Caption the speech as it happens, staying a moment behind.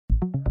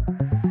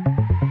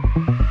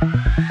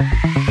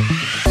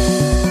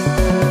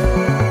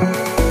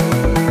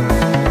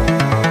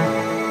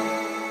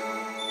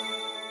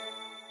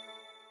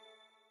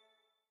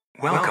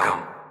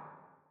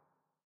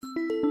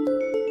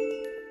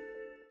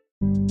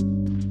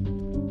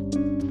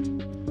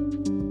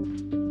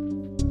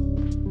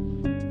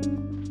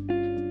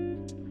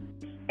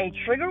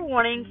trigger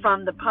warning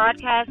from the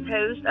podcast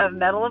host of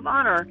Medal of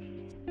Honor,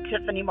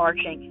 Tiffany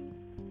Marching.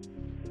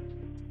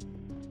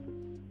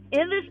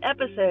 In this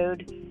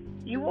episode,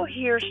 you will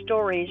hear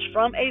stories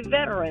from a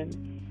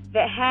veteran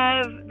that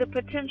have the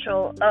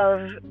potential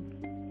of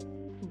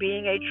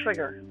being a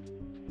trigger.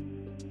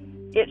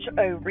 It's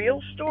a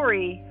real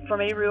story from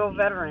a real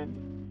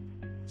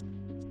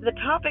veteran. The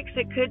topics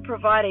that could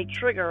provide a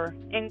trigger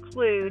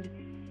include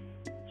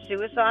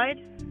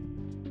suicide,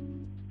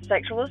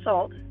 sexual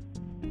assault,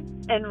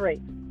 and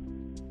rape.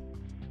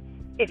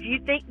 If you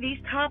think these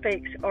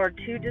topics are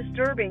too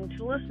disturbing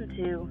to listen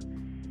to,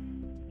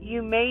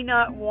 you may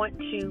not want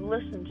to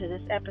listen to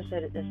this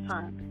episode at this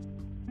time.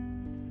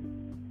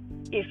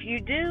 If you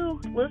do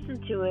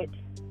listen to it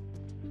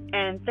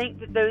and think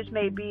that those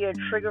may be a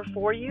trigger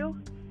for you,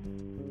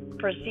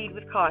 proceed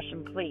with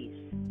caution, please.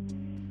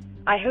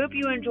 I hope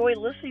you enjoy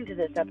listening to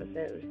this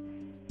episode,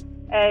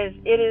 as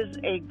it is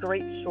a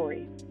great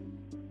story.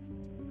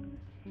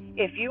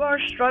 If you are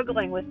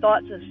struggling with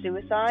thoughts of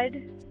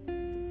suicide,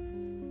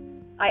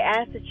 I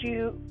ask that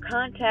you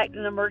contact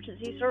an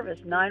emergency service,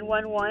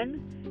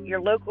 911,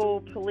 your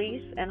local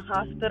police and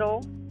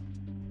hospital.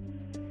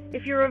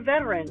 If you're a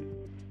veteran,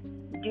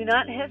 do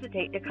not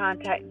hesitate to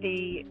contact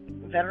the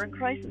Veteran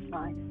Crisis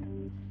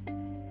Line.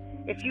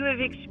 If you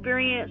have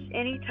experienced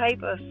any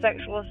type of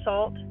sexual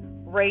assault,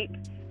 rape,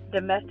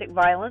 domestic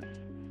violence,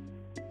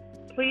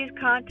 please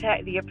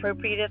contact the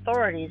appropriate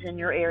authorities in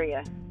your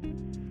area.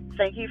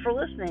 Thank you for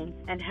listening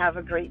and have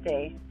a great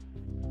day.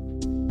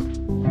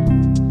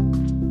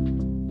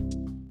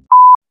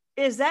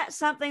 Is that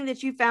something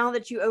that you found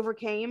that you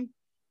overcame,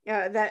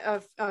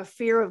 that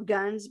fear of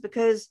guns?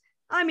 Because,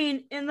 I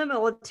mean, in the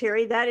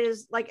military, that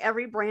is like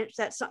every branch,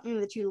 that's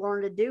something that you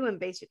learn to do in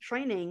basic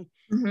training.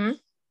 Mm-hmm.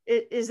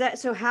 Is that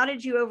so? How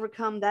did you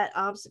overcome that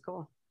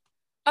obstacle?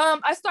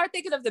 I start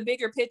thinking of the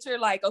bigger picture,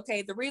 like,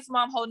 okay, the reason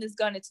why I'm holding this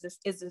gun is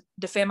to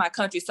defend my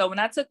country. So when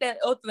I took that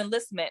oath of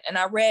enlistment and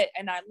I read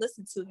and I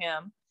listened to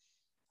him,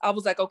 I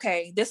was like,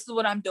 okay, this is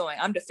what I'm doing.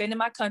 I'm defending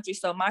my country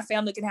so my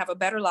family can have a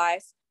better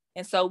life.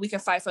 And so we can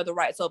fight for the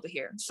rights over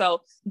here.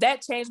 So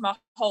that changed my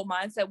whole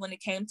mindset when it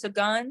came to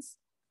guns,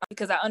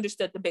 because I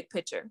understood the big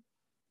picture.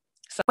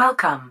 So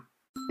welcome.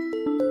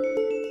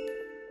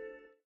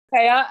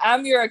 Okay,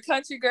 I'm your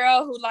country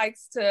girl who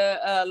likes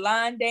to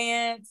line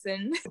dance.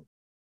 And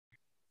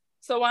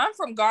so I'm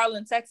from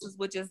Garland, Texas,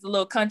 which is the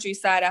little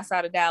countryside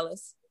outside of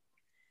Dallas.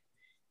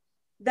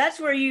 That's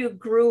where you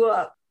grew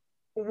up.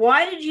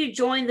 Why did you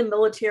join the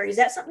military? Is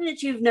that something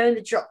that you've known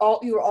that you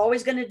were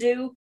always going to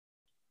do?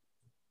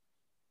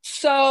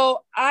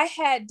 So I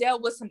had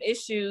dealt with some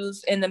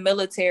issues in the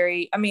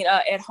military,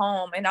 at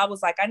home, and I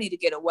was like, I need to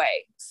get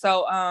away.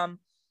 So I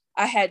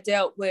had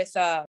dealt with,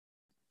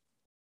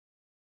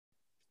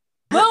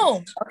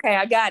 boom. Okay,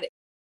 I got it.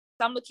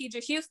 I'm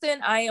Lakeisha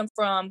Houston. I am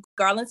from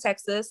Garland,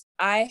 Texas.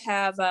 I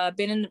have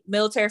been in the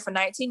military for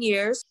 19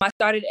 years. I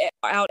started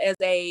out as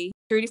a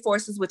security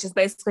forces, which is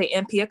basically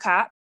MP, a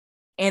cop.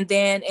 And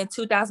then in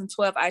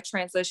 2012, I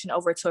transitioned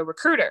over to a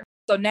recruiter.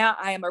 So now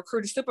I am a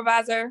recruiter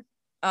supervisor,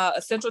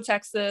 Central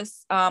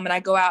Texas. And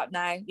I go out and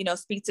I,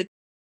 speak to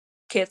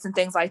kids and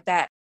things like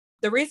that.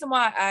 The reason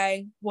why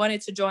I wanted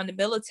to join the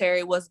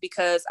military was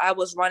because I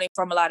was running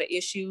from a lot of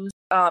issues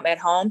at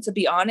home, to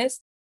be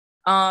honest.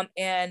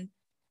 And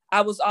I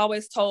was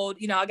always told,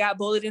 I got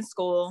bullied in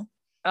school.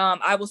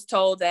 I was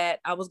told that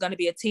I was going to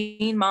be a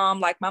teen mom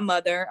like my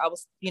mother. I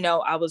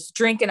was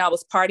drinking, I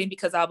was partying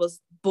because I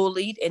was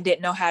bullied and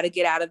didn't know how to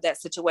get out of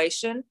that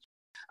situation.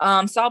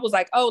 So I was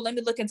like, oh, let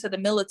me look into the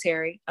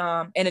military.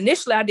 And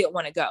initially I didn't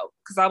want to go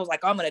because I was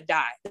like, oh, I'm going to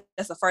die.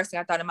 That's the first thing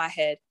I thought in my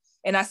head.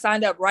 And I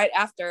signed up right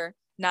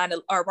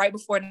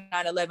before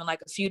 9/11,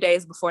 like a few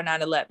days before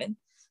 9/11.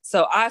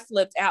 So I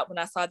flipped out when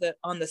I saw that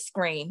on the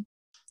screen.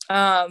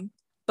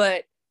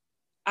 But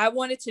I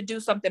wanted to do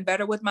something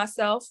better with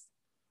myself.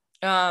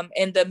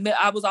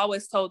 I was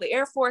always told the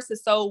Air Force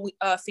is so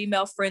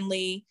female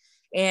friendly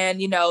and,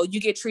 you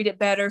get treated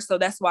better. So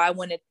that's why I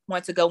wanted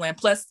to go in.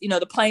 Plus,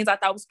 the planes I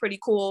thought was pretty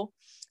cool.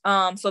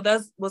 So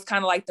that was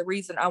kind of like the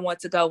reason I want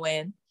to go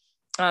in,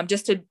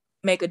 just to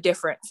make a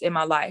difference in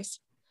my life.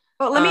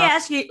 Well, let me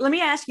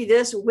ask you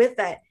this with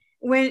that.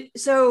 You're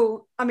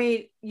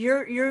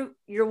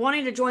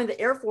wanting to join the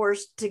Air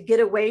Force to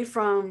get away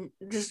from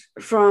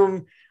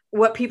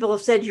what people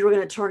have said you were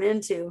going to turn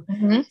into.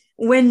 Mm-hmm.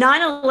 When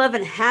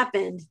 9/11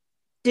 happened,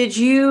 did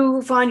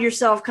you find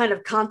yourself kind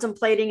of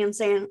contemplating and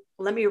saying,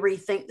 let me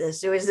rethink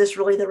this? So is this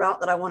really the route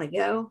that I want to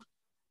go?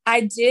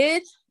 I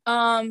did,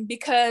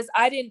 because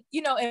I didn't,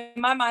 in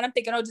my mind, I'm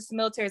thinking, just the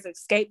military is a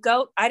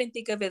scapegoat. I didn't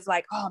think of it as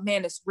like, oh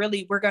man,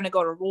 we're going to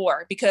go to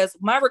war, because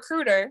my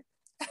recruiter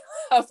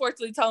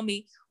unfortunately told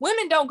me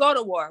women don't go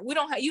to war.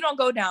 You don't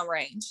go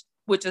downrange,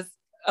 which is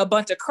a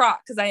bunch of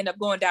crock because I ended up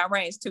going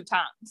downrange 2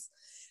 times.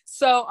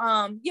 So,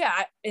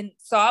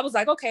 so I was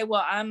like, okay,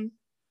 well,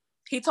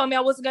 he told me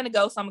I wasn't going to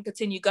go, so I'm going to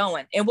continue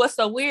going. And what's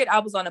so weird, I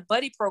was on a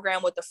buddy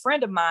program with a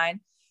friend of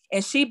mine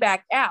and she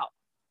backed out.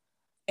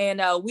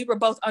 And we were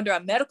both under a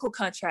medical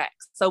contract.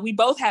 So we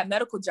both had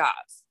medical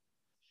jobs.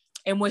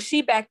 And when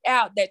she backed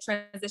out, that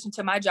transitioned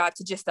to my job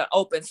to just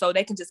open, so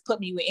they can just put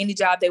me in any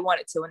job they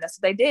wanted to. And that's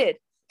what they did.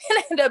 And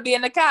I ended up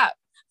being a cop.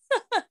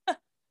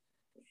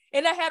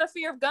 And I had a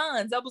fear of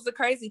guns. That was the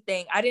crazy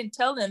thing. I didn't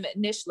tell them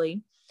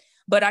initially,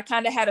 but I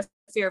kind of had a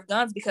fear of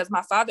guns because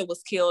my father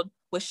was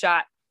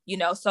shot,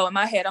 So in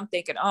my head, I'm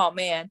thinking, oh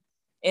man,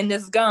 in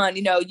this gun,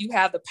 you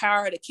have the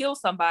power to kill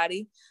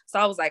somebody. So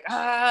I was like,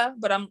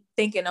 but I'm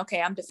thinking,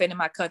 okay, I'm defending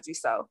my country.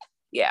 So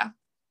yeah.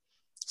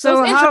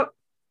 So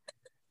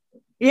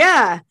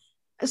yeah.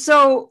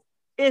 So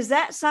is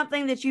that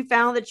something that you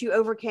found that you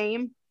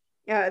overcame,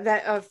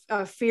 that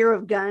fear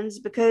of guns?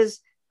 Because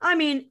I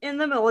mean, in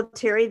the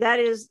military, that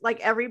is like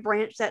every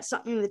branch, that's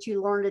something that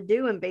you learn to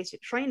do in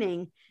basic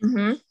training.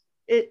 Mm-hmm.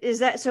 Is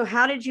that so?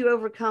 How did you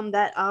overcome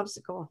that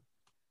obstacle?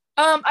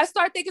 I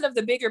start thinking of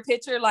the bigger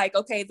picture, like,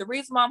 okay, the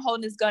reason why I'm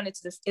holding this gun is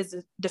to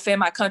defend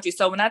my country.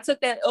 So when I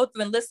took that oath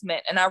of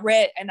enlistment and I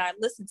read and I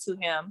listened to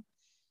him,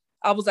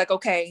 I was like,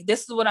 okay,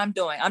 this is what I'm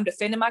doing. I'm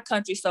defending my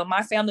country so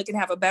my family can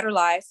have a better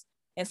life.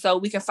 And so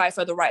we can fight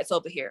for the rights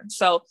over here.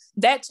 So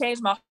that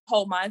changed my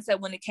whole mindset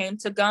when it came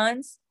to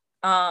guns.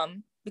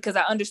 Because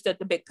I understood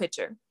the big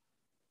picture.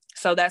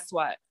 So that's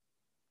what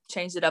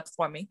changed it up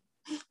for me.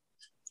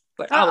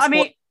 But I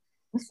mean,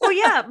 well,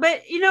 yeah,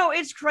 but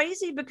it's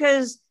crazy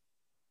because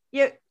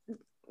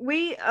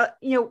most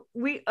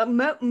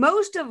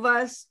of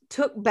us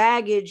took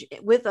baggage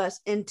with us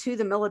into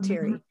the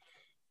military. Mm-hmm.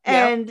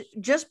 And yep.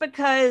 Just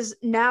because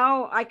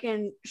now I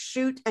can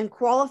shoot and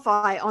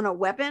qualify on a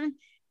weapon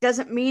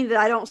doesn't mean that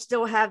I don't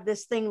still have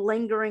this thing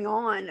lingering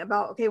on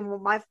about, okay,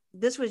 well,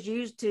 this was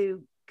used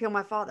to kill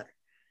my father.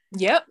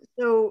 Yep.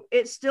 So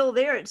it's still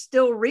there. It's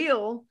still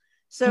real.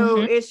 So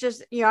mm-hmm. It's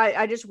just,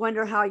 I just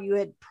wonder how you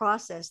had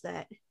processed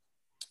that.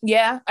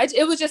 Yeah.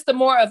 It was just the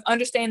more of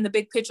understanding the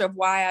big picture of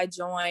why I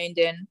joined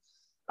and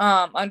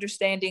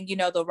understanding,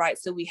 the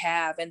rights that we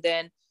have. And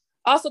then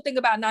also think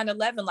about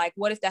 9/11, like,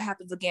 what if that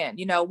happens again?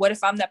 What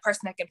if I'm that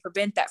person that can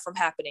prevent that from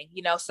happening?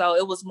 So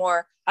it was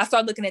more, I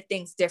started looking at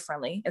things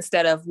differently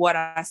instead of what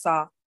I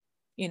saw,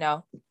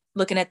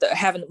 looking at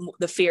having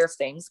the fear of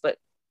things, but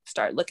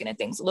start looking at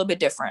things a little bit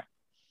different.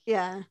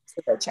 Yeah.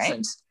 So that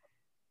changed.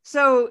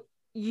 So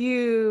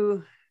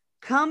you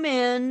come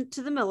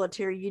into the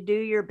military, you do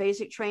your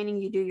basic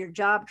training, you do your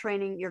job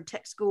training, your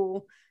tech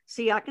school.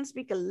 See, I can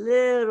speak a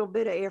little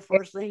bit of Air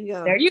Force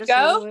lingo. There you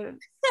go.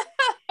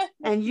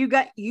 And you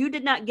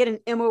did not get an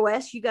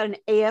MOS, you got an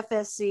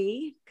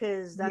AFSC,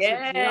 because that's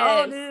what you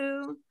all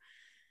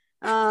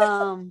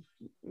do.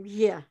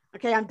 Yeah.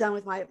 Okay, I'm done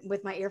with my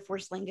Air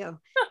Force lingo.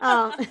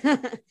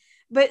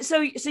 But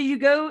so you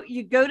go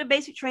to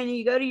basic training,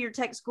 you go to your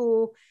tech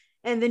school,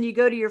 and then you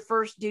go to your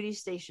first duty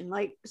station.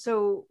 Like,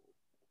 so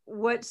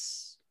what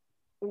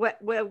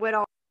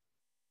all?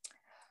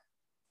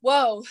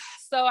 Whoa.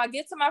 So I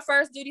get to my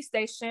first duty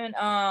station.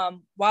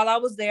 While I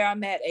was there, I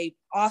met a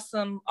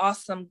awesome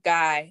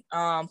guy,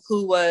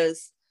 who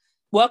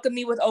welcomed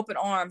me with open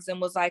arms and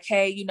was like,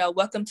 hey,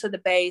 welcome to the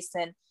base.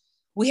 And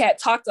we had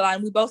talked a lot,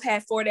 and we both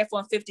had Ford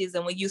F-150s,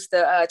 and we used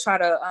to try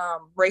to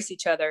race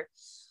each other.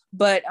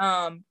 But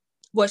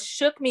what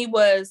shook me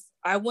was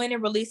I went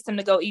and released him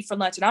to go eat for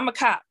lunch, and I'm a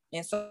cop.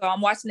 And so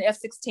I'm watching the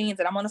F-16s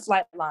and I'm on the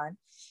flight line.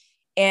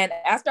 And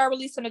after I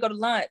released him to go to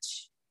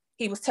lunch,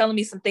 he was telling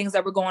me some things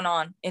that were going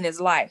on in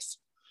his life.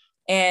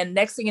 And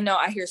next thing you know,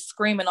 I hear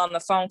screaming on the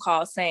phone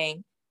call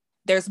saying,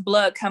 there's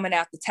blood coming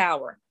out the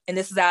tower. And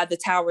this is out of the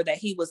tower that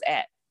he was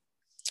at.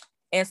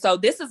 And so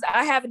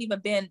I haven't even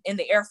been in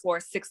the Air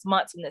Force 6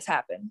 months when this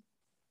happened.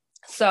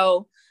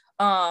 So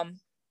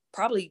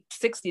probably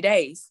 60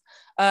 days.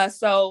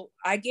 So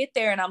I get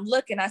there and I'm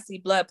looking, I see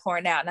blood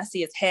pouring out, and I see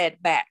his head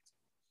back.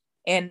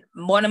 And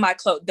one of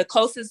the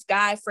closest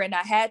guy friend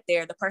I had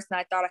there, the person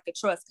I thought I could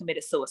trust,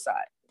 committed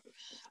suicide.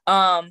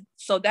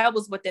 So that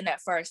was within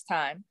that first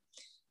time.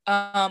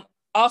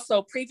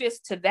 Also, previous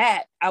to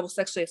that, I was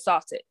sexually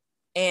assaulted.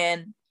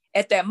 And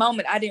at that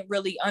moment, I didn't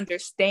really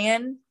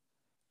understand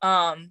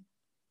the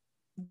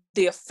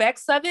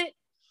effects of it,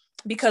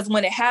 because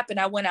when it happened,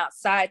 I went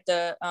outside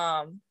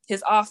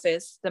his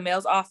office, the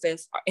male's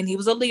office, and he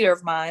was a leader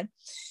of mine.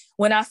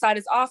 Went outside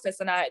his office,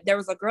 and there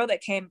was a girl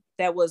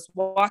that was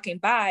walking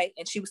by,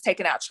 and she was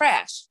taking out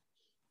trash.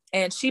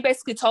 And she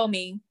basically told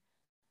me,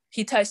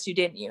 he touched you,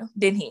 didn't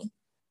he?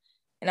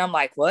 And I'm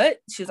like, what?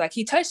 She's like,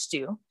 he touched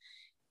you.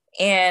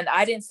 And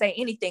I didn't say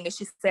anything. And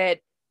she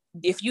said,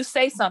 if you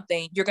say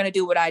something, you're going to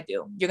do what I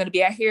do. You're going to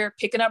be out here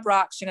picking up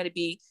rocks. You're going to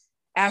be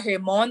out here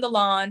mowing the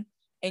lawn,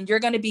 and you're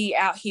going to be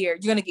out here.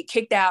 You're going to get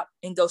kicked out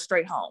and go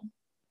straight home.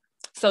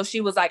 So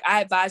she was like,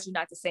 I advise you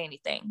not to say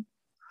anything.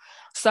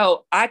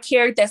 So I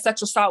carried that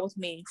sexual assault with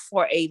me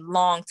for a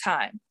long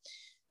time.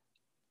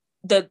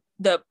 The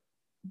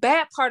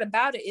bad part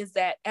about it is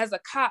that as a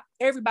cop,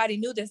 everybody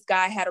knew this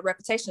guy had a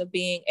reputation of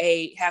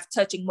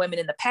touching women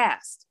in the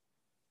past.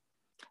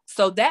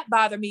 So that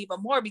bothered me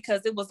even more,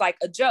 because it was like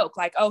a joke,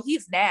 like, oh,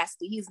 he's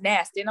nasty.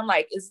 And I'm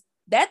like, is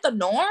that the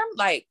norm?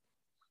 Like,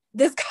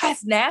 this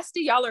guy's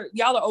nasty. Y'all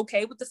are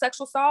okay with the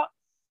sexual assault?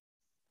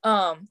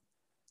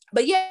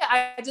 But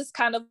yeah, I just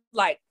kind of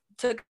like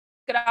took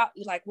it off.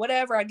 Like,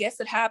 whatever, I guess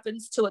it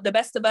happens to the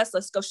best of us.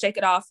 Let's go shake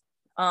it off.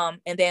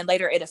 And then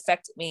later it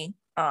affected me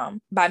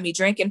by me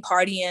drinking,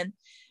 partying,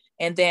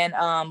 and then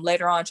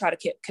later on try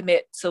to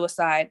commit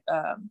suicide,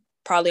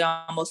 probably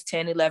almost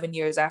 10, 11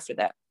 years after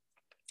that,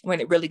 when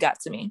it really got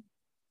to me.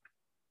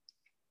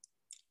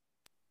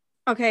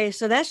 Okay,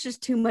 so that's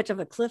just too much of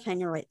a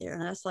cliffhanger right there.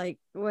 And that's like,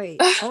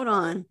 wait, hold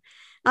on.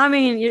 I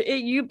mean,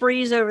 you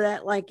breeze over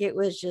that like it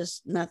was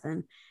just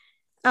nothing.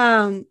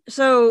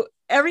 So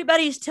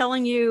everybody's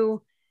telling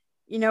you,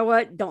 you know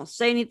what, don't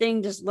say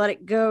anything, just let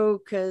it go,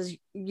 because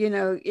you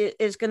know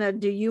it's gonna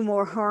do you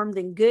more harm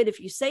than good if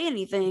you say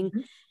anything.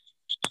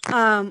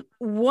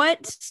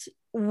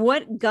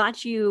 What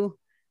got you?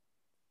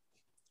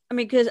 I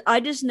mean, because I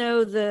just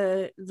know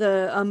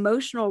the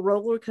emotional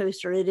roller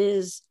coaster it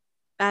is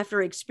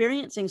after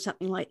experiencing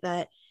something like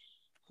that.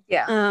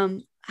 Yeah.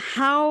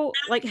 How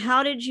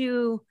did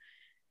you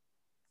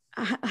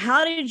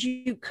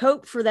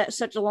cope for that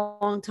such a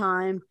long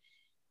time?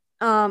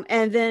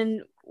 And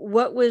then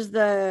what was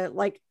the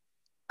like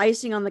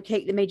icing on the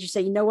cake that made you say,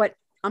 you know what,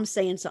 I'm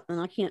saying something,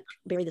 I can't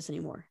bury this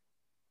anymore?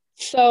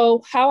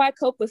 So how I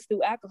cope was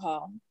through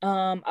alcohol.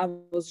 I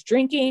was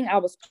drinking, I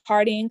was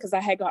partying because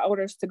I had got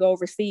orders to go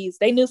overseas.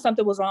 They knew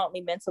something was wrong with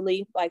me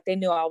mentally. Like, they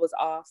knew I was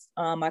off.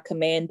 My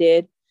command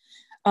did.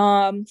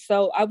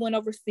 So I went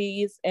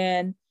overseas,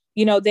 and,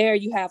 you know, there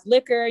you have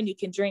liquor and you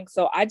can drink.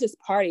 So I just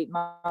partied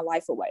my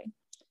life away.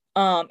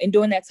 And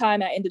during that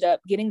time, I ended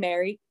up getting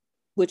married,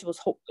 which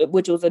was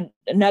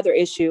another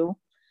issue.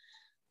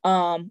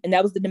 And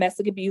that was the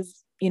domestic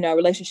abuse,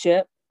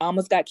 relationship. I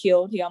almost got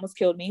killed. He almost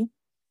killed me.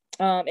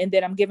 And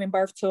then I'm giving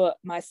birth to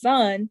my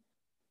son,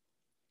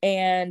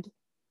 and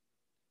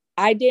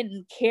I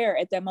didn't care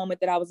at that moment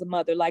that I was a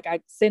mother. Like,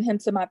 I sent him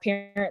to my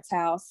parents'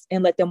 house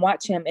and let them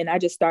watch him. And I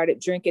just started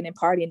drinking and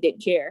partying,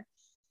 didn't care,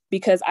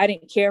 because I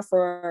didn't care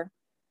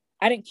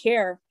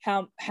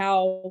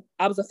how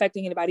I was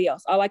affecting anybody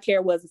else. All I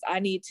care was I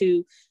need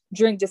to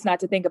drink just not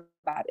to think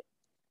about it.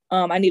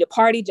 I need a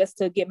party just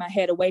to get my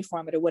head away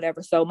from it or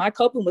whatever. So my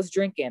coping was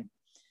drinking.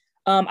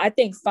 I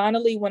think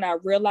finally when I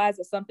realized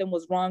that something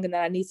was wrong and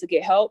that I need to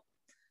get help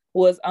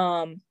was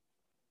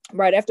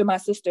right after my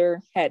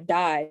sister had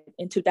died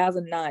in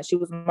 2009. She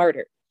was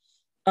murdered.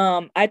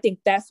 I think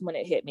that's when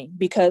it hit me,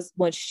 because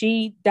when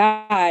she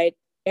died,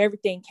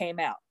 everything came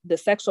out. The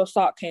sexual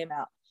assault came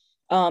out,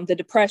 the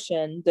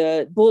depression,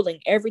 the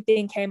bullying,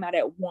 everything came out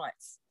at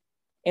once.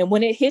 And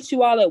when it hits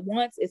you all at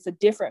once, it's a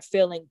different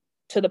feeling,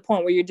 to the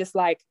point where you're just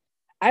like,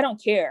 I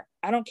don't care.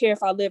 I don't care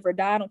if I live or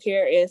die. I don't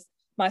care if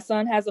my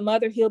son has a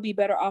mother. He'll be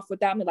better off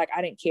without me. Like,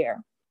 I didn't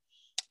care.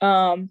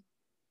 And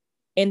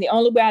the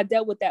only way I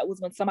dealt with that was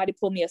when somebody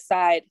pulled me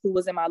aside who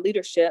was in my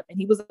leadership, and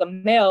he was a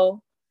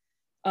male,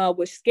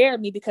 which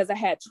scared me because I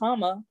had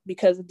trauma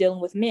because of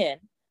dealing with men.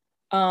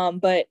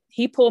 But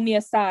he pulled me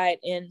aside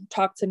and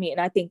talked to me.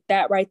 And I think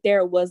that right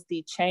there was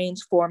the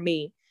change for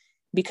me,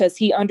 because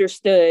he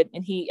understood,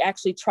 and he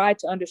actually tried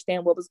to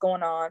understand what was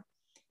going on.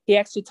 He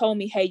actually told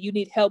me, hey, you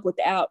need help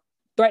without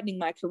threatening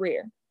my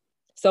career.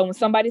 So when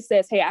somebody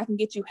says, hey, I can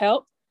get you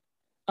help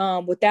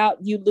without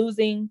you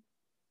losing,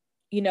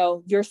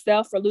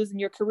 yourself or losing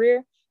your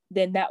career,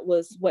 then that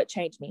was what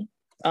changed me.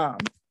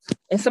 And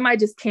somebody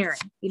just caring,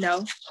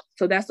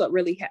 so that's what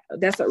really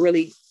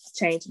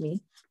changed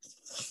me.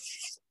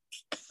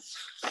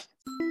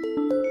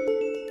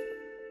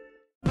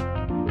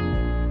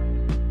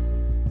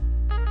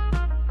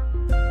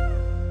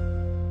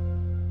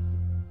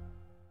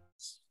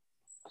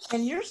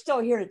 And you're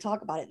still here to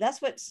talk about it.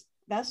 That's what's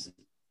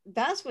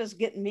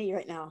getting me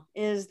right now,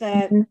 is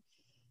that,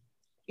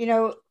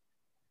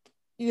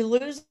 you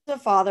lose a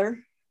father,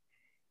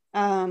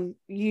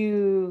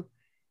 you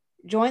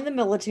join the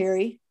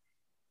military,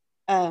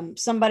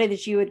 somebody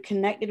that you had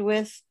connected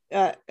with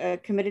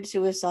committed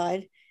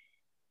suicide,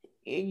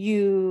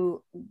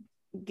 you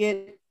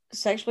get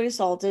sexually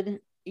assaulted,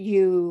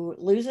 you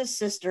lose a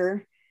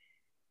sister,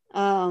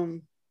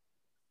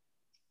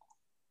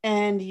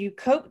 and you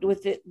coped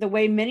with it the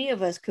way many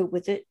of us cope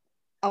with it,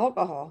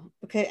 alcohol.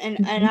 Okay.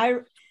 And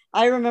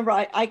I remember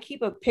I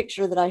keep a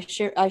picture that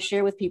I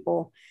share with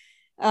people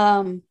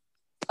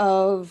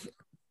of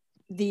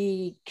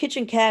the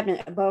kitchen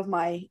cabinet above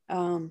my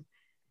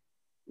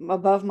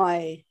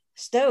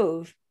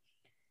stove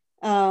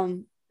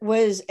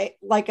was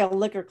like a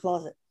liquor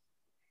closet.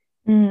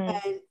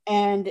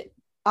 And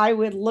I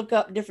would look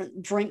up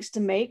different drinks to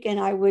make, and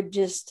I would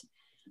just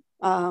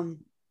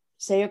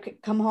say, okay,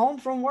 come home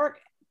from work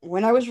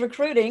when I was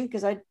recruiting,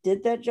 because I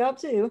did that job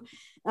too.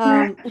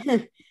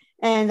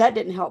 And that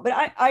didn't help, but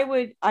I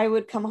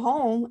would come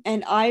home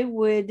and I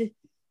would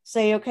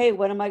say, okay,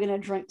 what am I going to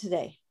drink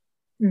today?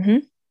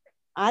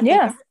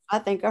 I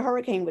think a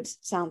hurricane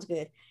sounds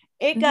good.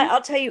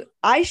 I'll tell you,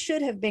 I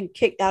should have been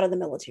kicked out of the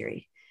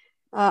military,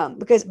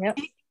 because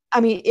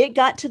it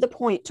got to the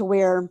point to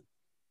where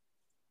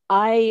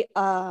I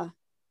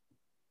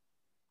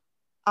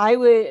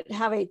would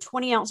have a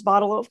 20-ounce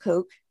bottle of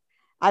Coke.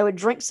 I would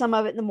drink some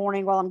of it in the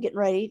morning while I'm getting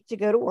ready to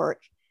go to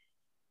work.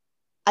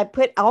 I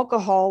put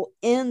alcohol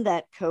in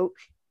that Coke,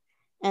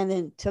 and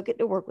then took it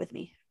to work with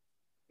me.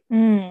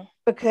 Mm.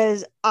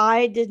 Because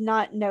I did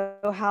not know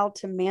how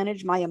to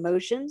manage my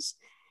emotions.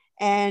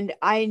 And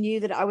I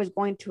knew that I was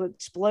going to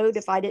explode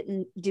if I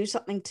didn't do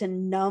something to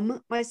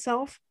numb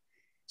myself.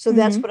 So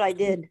that's what I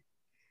did.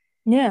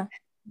 Yeah.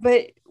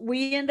 But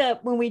we end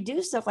up, when we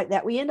do stuff like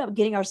that, we end up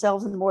getting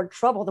ourselves in more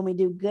trouble than we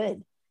do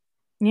good.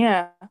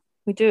 Yeah,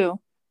 we do.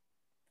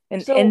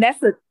 And So,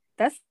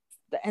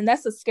 and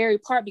that's the scary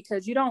part,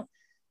 because I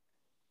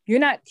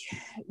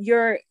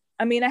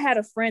mean, I had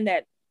a friend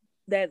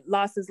that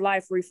lost his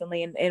life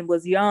recently and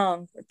was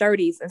young,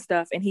 30s and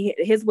stuff. And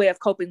his way of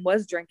coping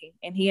was drinking.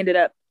 And he ended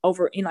up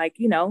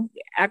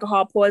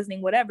alcohol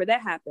poisoning, whatever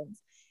that happens.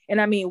 And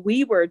I mean,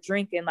 we were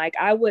drinking, like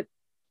I would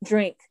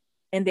drink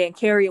and then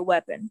carry a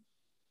weapon.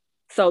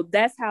 So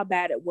that's how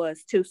bad it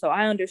was too. So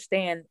I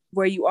understand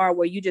where you are,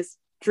 where you just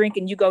drink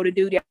and you go to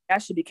duty. I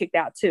should be kicked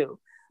out too.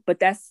 But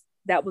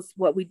that was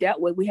what we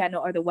dealt with. We had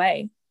no other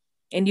way.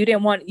 And you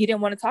didn't want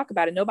to talk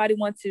about it.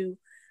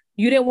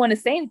 You didn't want to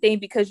say anything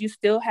because you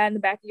still had in the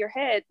back of your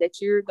head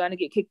that you're going to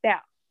get kicked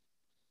out.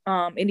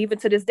 And even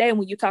to this day,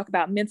 when you talk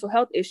about mental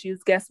health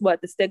issues, guess what?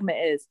 The stigma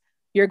is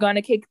you're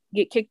going to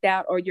get kicked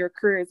out, or your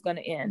career is going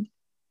to end.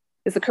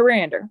 It's a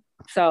career ender.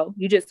 So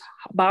you just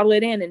bottle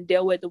it in and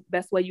deal with it the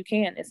best way you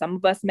can. And some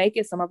of us make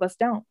it, some of us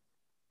don't.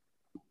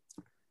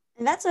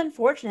 And that's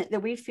unfortunate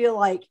that we feel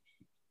like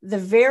the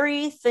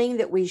very thing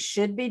that we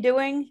should be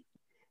doing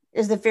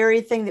is the very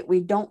thing that we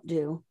don't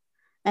do.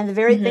 And the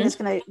very thing that's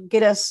going to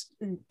get us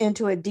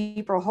into a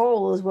deeper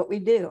hole is what we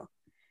do.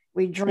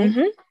 We drink,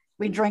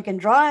 we drink and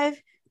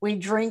drive, we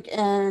drink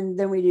and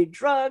then we do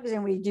drugs,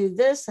 and we do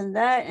this and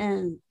that,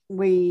 and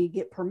we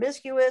get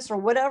promiscuous or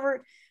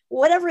whatever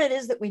it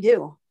is that we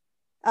do.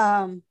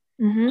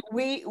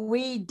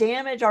 We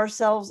damage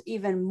ourselves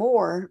even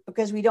more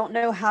because we don't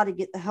know how to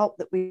get the help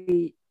that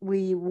we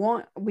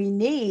want, we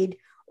need,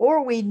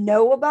 or we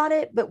know about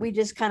it, but we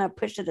just kind of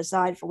push it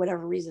aside for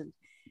whatever reason.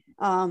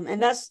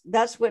 And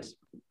that's what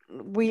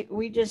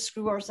we just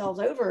screw ourselves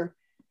over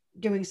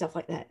doing stuff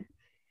like that.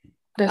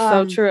 That's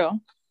so true.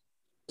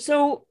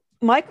 So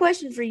my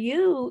question for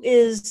you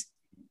is,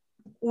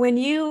 when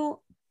you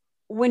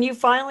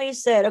finally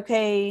said,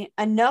 okay,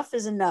 enough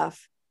is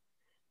enough,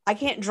 I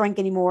can't drink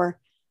anymore,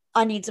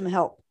 I need some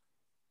help,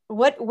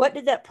 what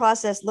did that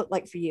process look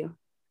like for you?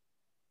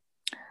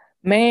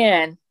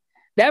 Man,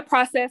 that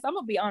process, I'm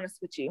gonna be honest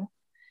with you,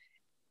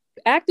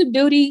 active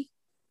duty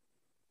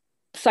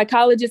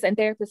psychologists and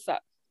therapists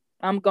suck.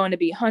 I'm going to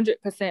be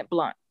 100%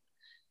 blunt.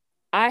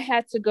 I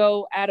had to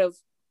go out of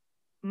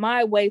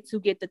my way to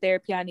get the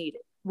therapy I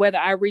needed. Whether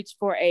I reached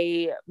for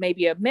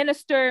maybe a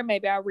minister,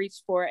 maybe I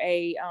reached for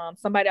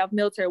somebody out of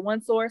military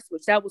one source,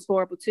 which that was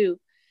horrible too.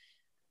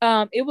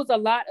 It was a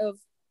lot of,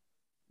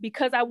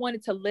 because I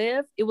wanted to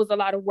live, it was a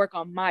lot of work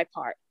on my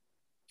part.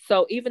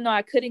 So even though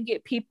I couldn't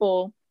get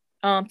people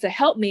to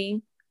help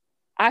me,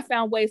 I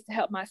found ways to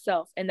help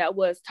myself. And that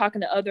was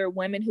talking to other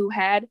women who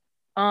had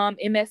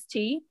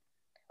MST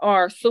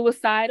or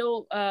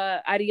suicidal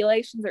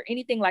ideations or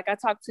anything. Like, I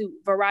talked to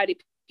a variety of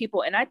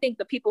people. And I think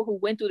the people who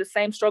went through the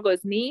same struggle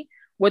as me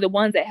were the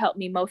ones that helped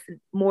me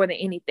more than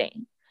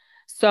anything.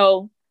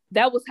 So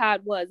that was how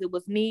it was. It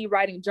was me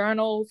writing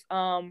journals,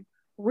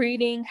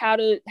 reading how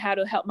to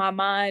help my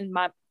mind,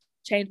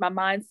 change my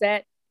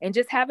mindset, and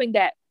just having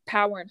that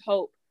power and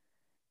hope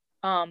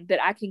that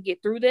I can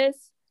get through this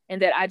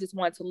and that I just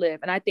want to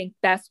live. And I think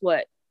that's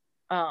what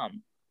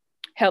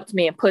helped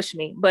me and pushed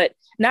me. But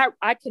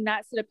I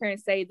cannot sit up here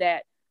and say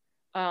that,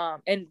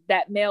 and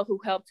that male who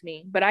helped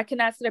me, but I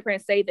cannot sit up here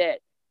and say that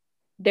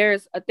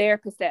there's a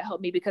therapist that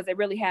helped me, because they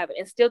really haven't.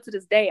 And still to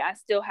this day, I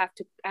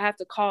have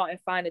to call and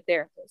find a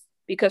therapist,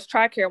 because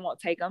TRICARE won't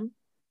take them,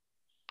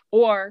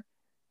 or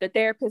the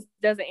therapist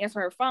doesn't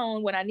answer her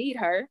phone when I need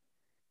her.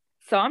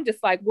 So I'm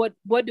just like, what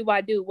do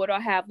I do? What do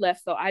I have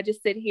left? So I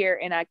just sit here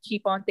and I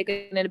keep on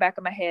thinking in the back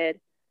of my head,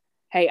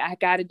 hey, I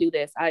got to do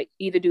this. I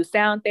either do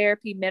sound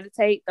therapy,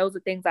 meditate. Those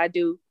are things I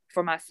do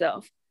for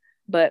myself.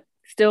 But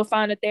still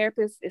find a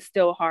therapist is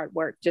still hard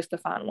work just to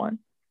find one.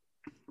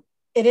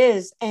 It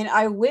is. And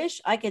I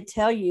wish I could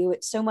tell you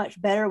it's so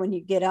much better when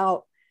you get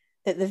out,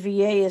 that the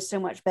VA is so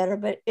much better,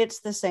 but it's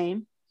the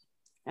same.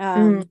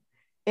 It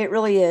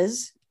really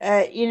is.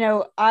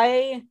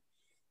 I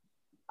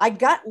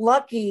got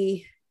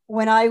lucky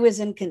when I was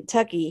in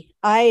Kentucky.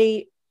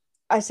 I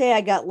say I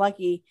got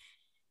lucky.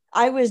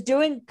 I was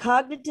doing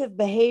cognitive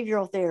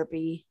behavioral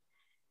therapy,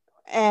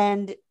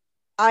 and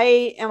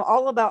I am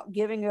all about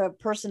giving a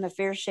person a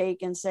fair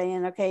shake and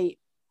saying, okay,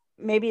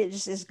 maybe it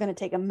just is going to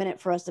take a minute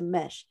for us to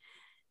mesh.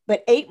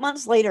 But 8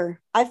 months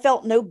later, I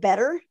felt no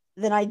better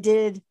than I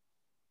did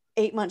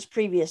 8 months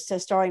previous to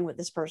starting with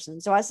this person.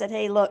 So I said,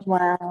 hey, look,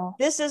 wow,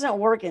 this isn't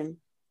working.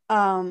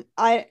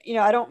 I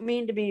don't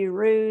mean to be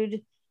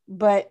rude,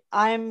 but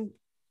I'm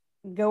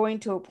going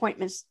to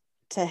appointments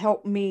to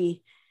help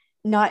me,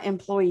 not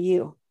employ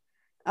you.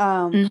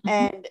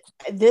 And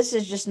this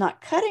is just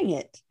not cutting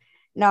it.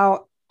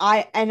 Now,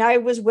 I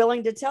was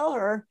willing to tell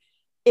her,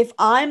 if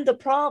I'm the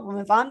problem,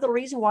 if I'm the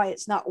reason why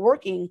it's not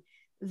working,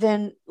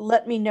 then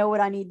let me know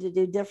what I need to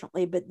do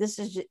differently. But this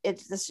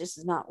just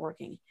is not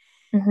working.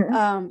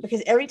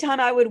 Because every time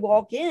I would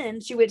walk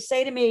in, she would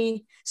say to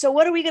me, so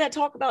what are we going to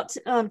talk about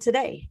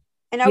today?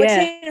 And I would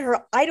say to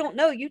her, I don't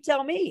know. You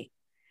tell me.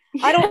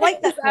 I don't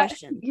like that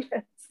question.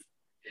 Yes.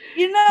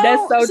 You know,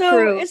 that's so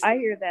true. I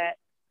hear that.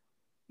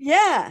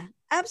 Yeah,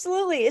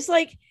 absolutely. It's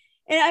like,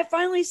 and I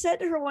finally said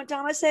to her one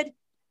time, I said,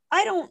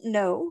 I don't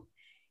know.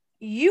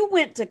 You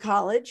went to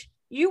college,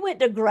 you went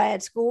to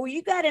grad school,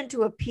 you got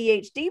into a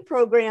PhD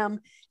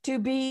program to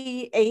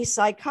be a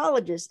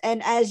psychologist.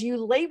 And as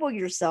you label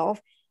yourself,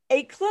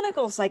 a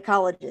clinical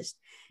psychologist,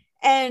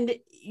 and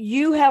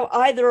you have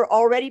either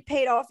already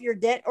paid off your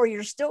debt or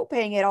you're still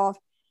paying it off.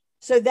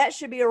 So that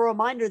should be a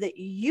reminder that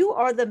you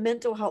are the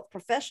mental health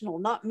professional,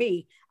 not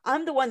me.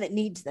 I'm the one that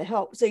needs the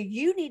help. So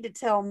you need to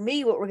tell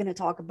me what we're going to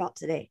talk about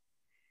today.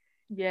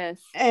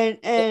 Yes.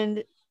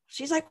 And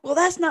she's like, well,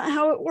 that's not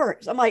how it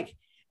works. I'm like,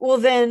 well,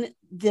 then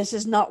this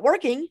is not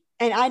working.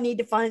 And I need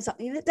to find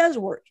something that does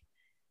work.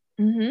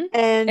 And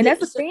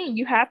that's the thing.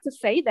 You have to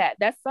say that.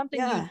 That's something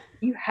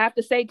you have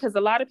to say, because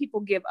a lot of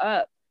people give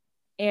up.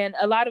 And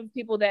a lot of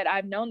people that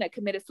I've known that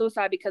committed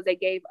suicide because they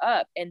gave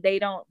up, and they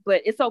don't,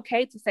 but it's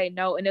okay to say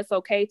no. And it's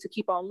okay to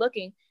keep on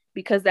looking,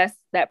 because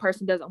that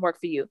person doesn't work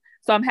for you.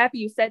 So I'm happy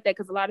you said that,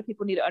 because a lot of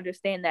people need to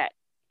understand that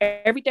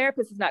every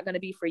therapist is not going to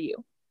be for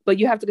you, but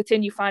you have to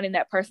continue finding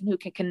that person who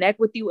can connect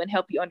with you and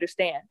help you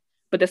understand.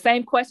 But the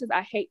same questions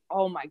I hate.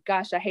 Oh my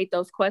gosh, I hate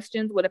those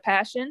questions with a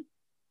passion.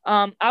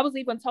 I was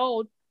even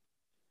told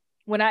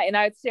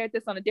I shared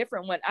this on a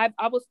different one.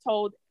 I was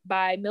told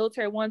by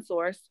Military One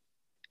source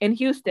in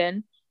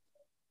Houston,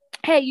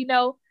 hey,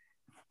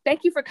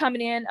 thank you for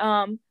coming in.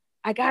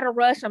 I got to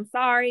rush. I'm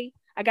sorry.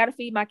 I got to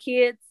feed my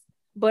kids,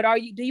 but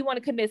do you want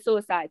to commit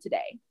suicide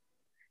today?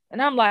 And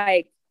I'm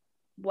like,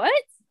 what?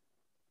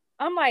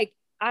 I'm like,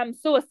 I'm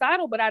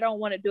suicidal, but I don't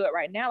want to do it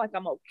right now. Like,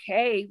 I'm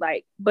okay.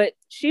 Like, but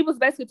she was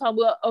basically telling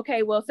me, well,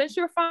 okay, well, since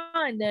you're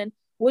fine, then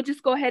we'll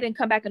just go ahead and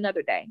come back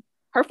another day.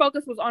 Her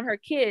focus was on her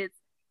kids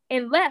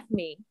and left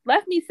me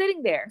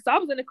sitting there. So I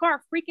was in the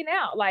car freaking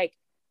out. Like,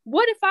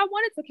 what if I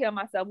wanted to kill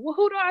myself? Well,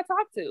 who do I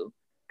talk to?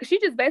 Because she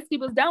just basically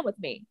was done with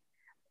me.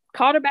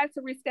 Called her back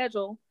to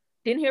reschedule.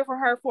 Didn't hear from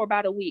her for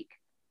about a week,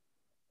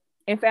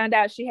 and found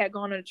out she had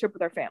gone on a trip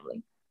with her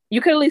family.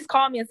 You could at least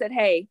call me and said,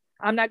 hey,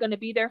 I'm not going to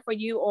be there for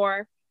you,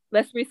 or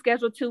let's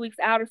reschedule 2 weeks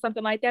out or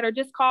something like that. Or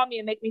just call me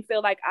and make me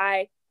feel like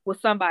I was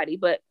somebody,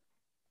 but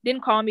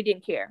didn't call me,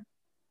 didn't care.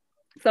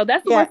 So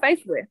that's what we're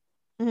faced with.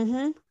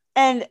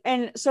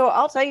 And so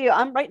I'll tell you,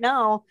 I'm right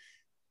now,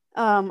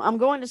 I'm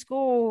going to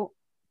school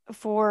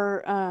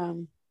for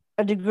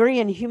a degree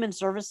in human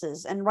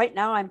services, and right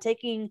now I'm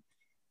taking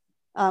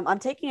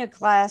a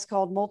class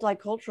called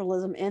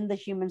multiculturalism in the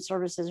human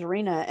services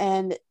arena.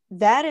 And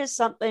that is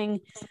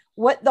something,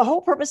 what the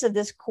whole purpose of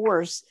this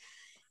course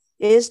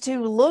is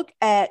to look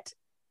at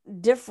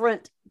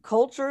different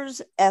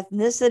cultures,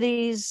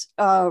 ethnicities,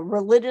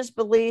 religious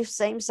beliefs,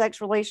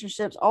 same-sex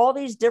relationships, all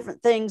these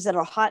different things that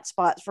are hot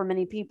spots for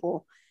many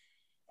people.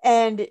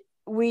 And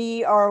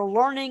we are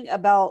learning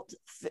about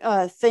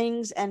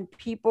things and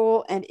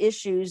people and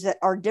issues that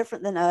are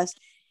different than us.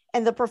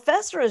 And the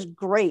professor is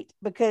great,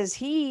 because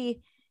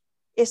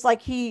it's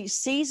like he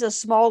sees a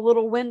small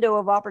little window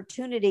of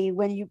opportunity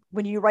when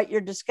you write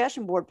your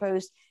discussion board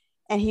post,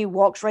 and he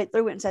walks right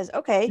through it and says,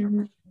 okay,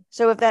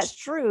 so if that's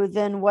true,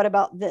 then what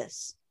about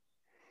this?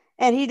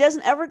 And he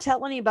doesn't ever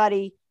tell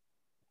anybody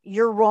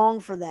you're wrong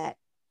for that.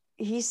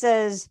 He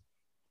says,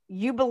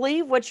 you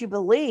believe what you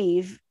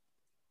believe,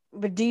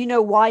 but do you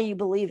know why you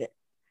believe it?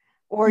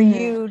 Or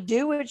you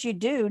do what you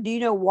do. Do you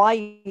know why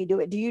you do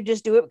it? Do you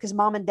just do it because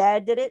mom and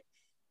dad did it?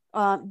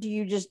 Do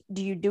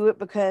you do it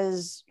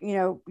because,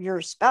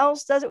 your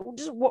spouse does it?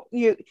 Just what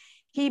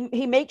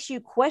he makes you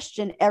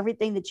question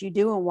everything that you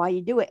do and why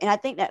you do it. And I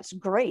think that's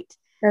great.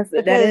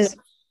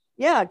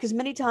 Because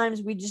many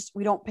times we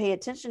don't pay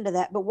attention to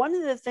that. But one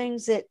of the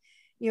things that,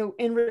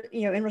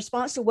 in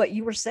response to what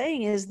you were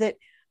saying, is that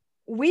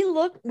we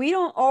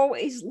don't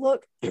always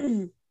look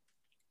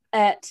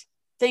at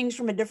things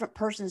from a different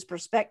person's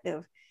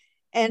perspective.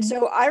 And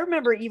so I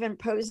remember even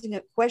posing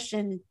a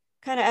question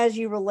kind of as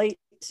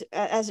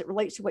it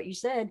relates to what you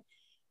said.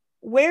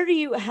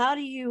 How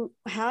do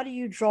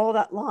you draw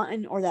that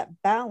line or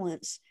that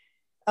balance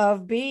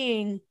of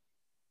being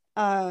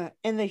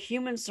in the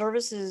human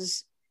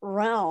services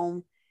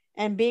realm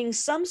and being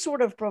some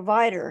sort of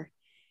provider?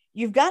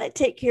 You've got to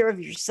take care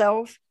of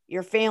yourself,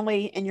 your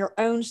family, and your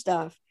own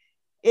stuff.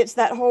 It's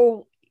that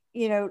whole,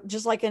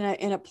 just like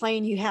in a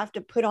plane, you have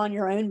to put on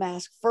your own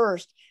mask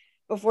first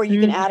before you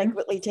can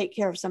adequately take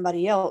care of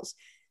somebody else.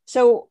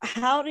 So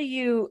how do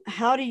you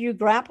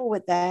grapple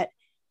with that,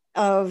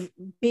 of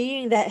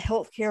being that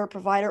healthcare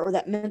provider or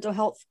that mental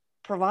health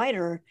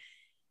provider,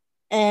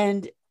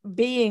 and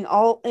being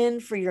all in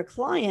for your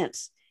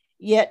clients,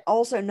 yet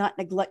also not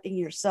neglecting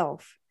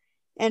yourself?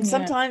 And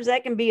sometimes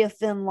that can be a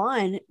thin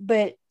line.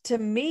 But to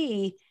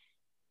me,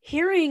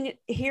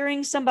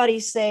 hearing somebody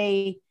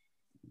say,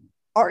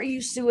 are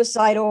you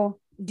suicidal?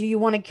 do you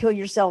want to kill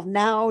yourself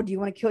now? Do you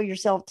want to kill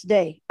yourself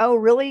today? Oh,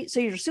 really? So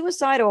you're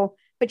suicidal,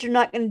 but you're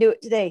not going to do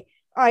it today.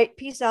 All right,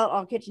 peace out.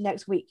 I'll catch you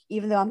next week,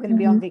 even though I'm going to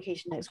be on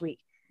vacation next week.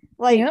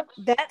 Like, Yep.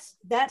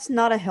 that's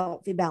not a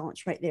healthy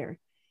balance right there.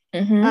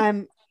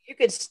 Mm-hmm. You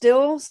could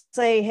still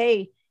say,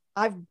 hey,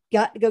 I've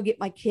got to go get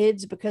my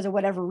kids because of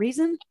whatever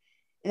reason.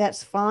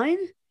 That's fine.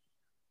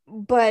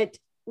 But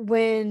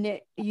when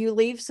you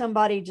leave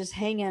somebody just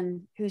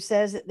hanging who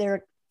says that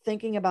they're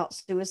thinking about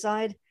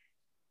suicide,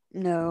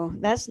 no,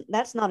 that's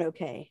not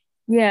okay.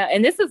 Yeah.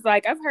 And this is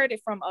like, I've heard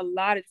it from a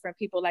lot of different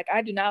people. Like,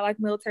 I do not like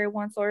Military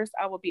One Source.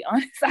 I will be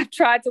honest. I've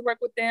tried to work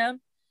with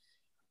them.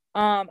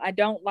 I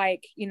don't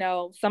like,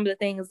 some of the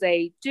things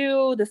they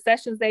do, the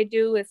sessions they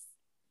do is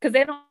because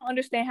they don't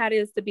understand how it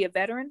is to be a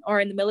veteran or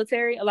in the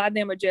military. A lot of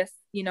them are just,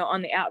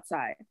 on the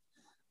outside.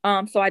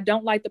 So I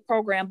don't like the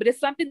program, but it's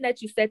something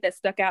that you said that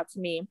stuck out to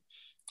me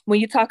when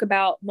you talk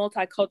about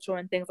multicultural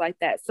and things like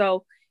that.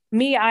 So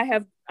me,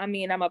 I'm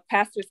a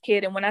pastor's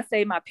kid. And when I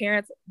say my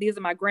parents, these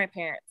are my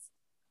grandparents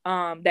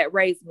that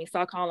raised me.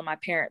 So I call them my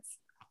parents.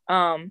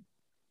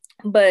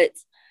 But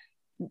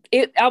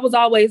I was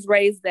always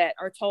raised that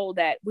or told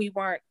that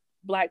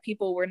Black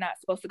people were not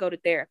supposed to go to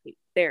therapy.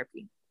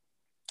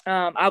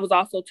 I was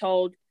also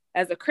told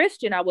as a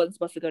Christian, I wasn't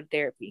supposed to go to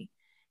therapy.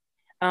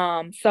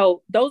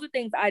 So those are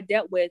things I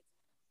dealt with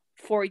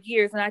for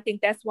years. And I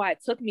think that's why it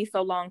took me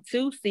so long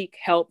to seek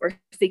help or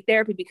seek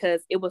therapy,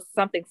 because it was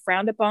something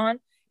frowned upon,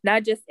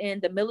 not just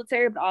in the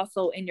military, but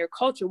also in your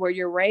culture where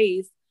you're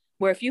raised,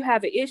 where if you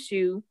have an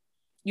issue,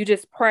 you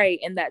just pray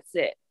and that's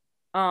it.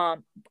 I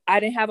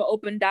didn't have an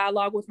open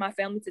dialogue with my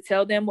family to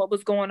tell them what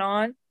was going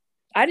on.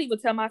 I didn't even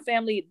tell my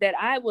family that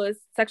I was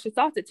sexually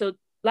assaulted till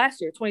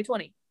last year,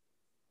 2020.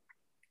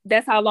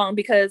 That's how long,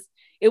 because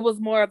it was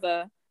more of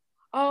a,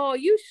 oh,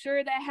 you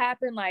sure that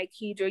happened? Like,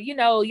 Kedra,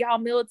 y'all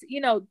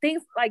military,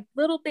 things like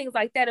little things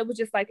like that. It was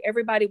just like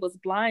everybody was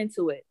blind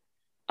to it.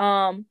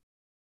 And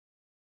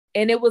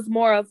it was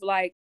more of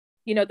like,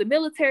 the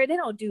military, they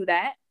don't do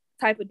that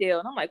type of deal.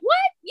 And I'm like, what?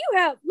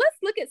 Let's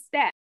look at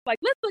stats. Like,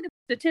 let's look at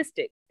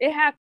statistics. It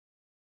happened.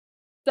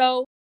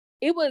 So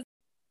it was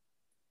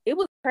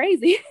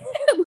crazy.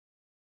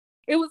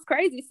 It was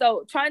crazy.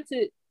 So trying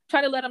to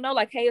let them know,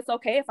 like, hey, it's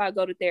okay if I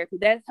go to therapy.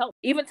 That helped.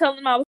 Even telling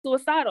them I was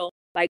suicidal,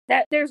 like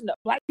that. There's no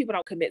Black people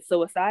don't commit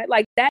suicide.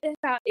 Like, that is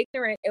how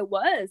ignorant it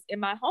was in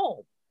my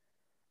home.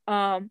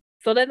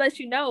 So that lets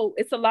you know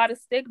it's a lot of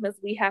stigmas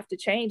we have to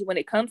change when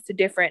it comes to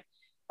different,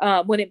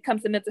 when it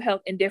comes to mental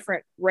health in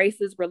different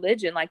races,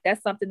 religion. Like,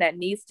 that's something that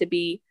needs to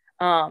be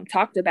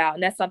talked about,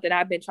 and that's something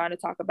I've been trying to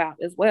talk about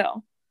as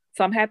well.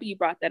 So I'm happy you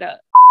brought that up.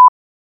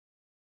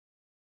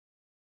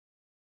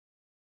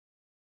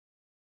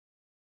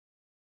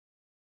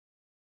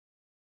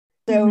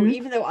 So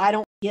even though I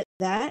don't get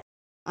that,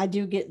 I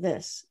do get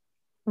this.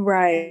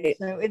 Right.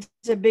 And so it's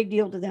a big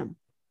deal to them.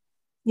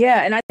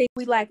 Yeah. And I think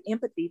we lack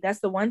empathy. That's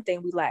the one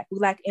thing we lack. We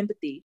lack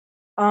empathy.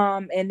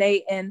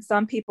 And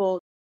some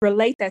people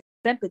relate that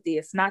to sympathy.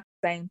 It's not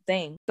the same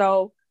thing.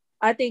 So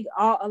I think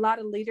a lot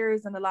of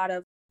leaders and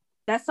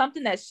that's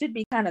something that should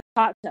be kind of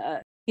taught to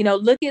us.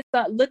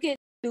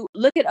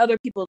 Look at other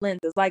people's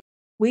lenses. Like,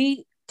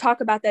 we talk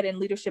about that in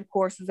leadership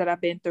courses that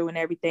I've been through and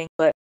everything,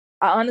 but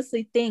I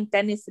honestly think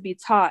that needs to be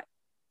taught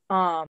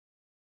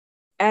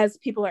as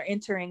people are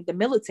entering the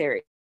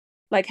military.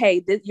 Like,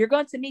 hey, you're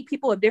going to meet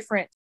people of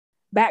different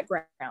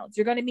backgrounds.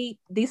 You're going to meet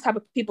these type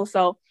of people.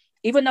 So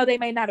even though they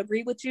may not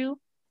agree with you,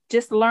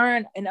 just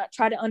learn and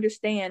try to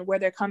understand where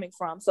they're coming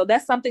from. So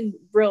that's something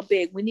real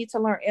big. We need to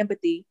learn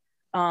empathy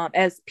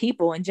as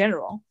people in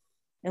general.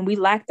 And we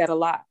lack that a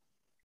lot.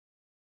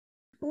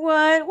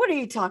 What are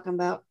you talking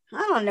about?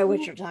 I don't know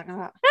what you're talking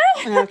about.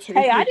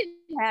 Hey, I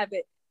didn't have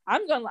it.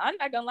 I'm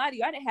not gonna lie to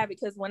you. I didn't have it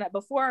because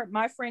before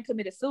my friend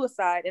committed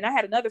suicide, and I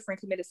had another friend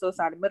committed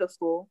suicide in middle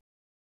school.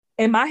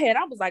 In my head,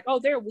 I was like, "Oh,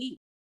 they're weak.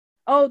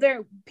 Oh,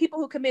 they're people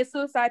who commit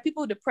suicide.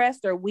 People who are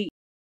depressed are weak."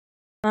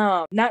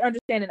 Not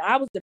understanding I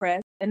was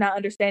depressed, and not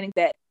understanding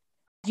that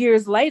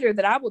years later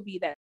that I would be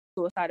that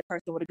suicidal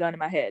person with a gun in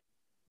my head.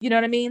 You know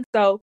what I mean?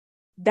 So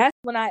that's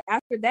when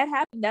after that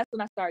happened, that's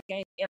when I started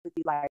gaining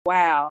empathy. Like,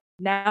 wow,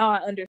 now I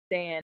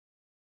understand.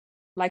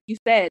 Like you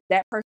said,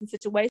 that person's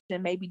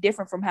situation may be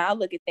different from how I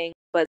look at things,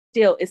 but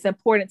still it's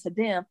important to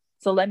them.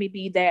 So let me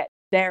be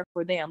there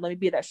for them. Let me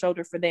be that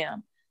shoulder for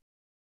them.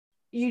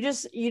 You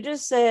just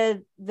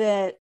said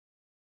that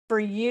for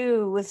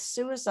you with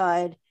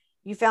suicide,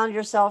 you found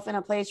yourself in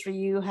a place where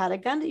you had a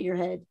gun to your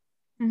head,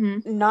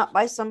 not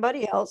by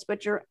somebody else,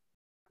 but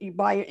you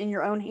buy it in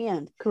your own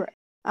hand. Correct.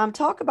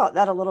 Talk about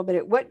that a little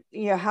bit.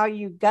 How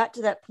you got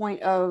to that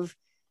point of,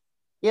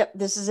 yep,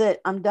 this is it,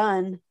 I'm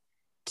done,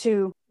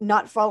 to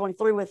not following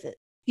through with it.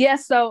 Yeah.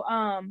 So,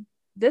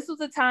 this was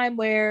a time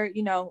where,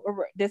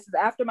 this is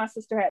after my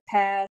sister had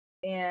passed,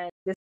 and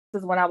this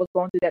is when I was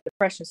going through that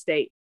depression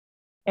state,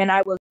 and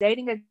I was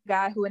dating a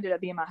guy who ended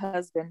up being my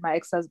husband, my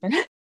ex-husband,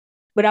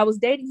 but I was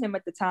dating him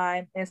at the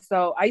time. And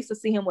so I used to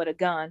see him with a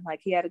gun, like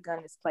he had a gun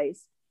in his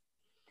place.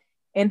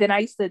 And then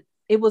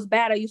it was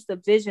bad. I used to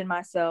vision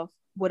myself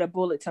with a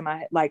bullet to my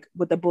head, like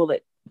with a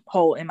bullet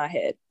hole in my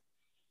head.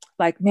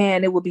 like,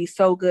 man, it would be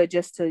so good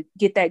just to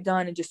get that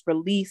done and just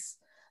release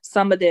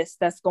some of this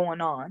that's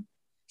going on.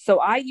 So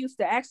I used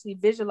to actually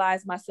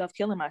visualize myself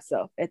killing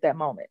myself at that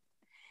moment.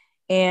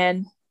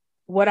 And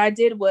what I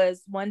did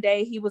was, one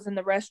day he was in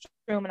the restroom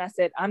and I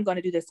said, I'm going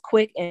to do this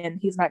quick and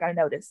he's not going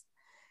to notice.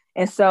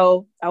 And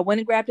so I went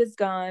and grabbed his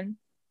gun.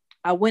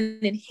 I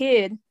went and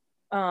hid.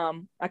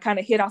 I kind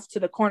of hid off to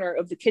the corner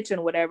of the kitchen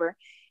or whatever.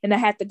 And I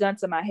had the gun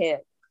to my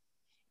head.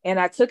 And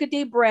I took a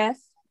deep breath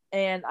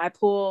and my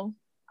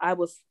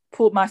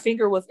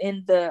finger was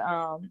in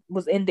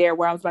there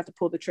where I was about to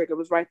pull the trigger. It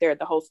was right there at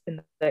the hole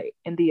in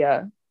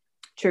the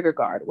trigger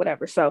guard,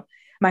 whatever. So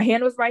my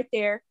hand was right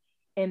there.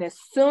 And as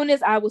soon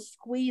as I was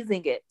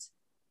squeezing it,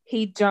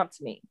 he jumped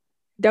me.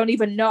 Don't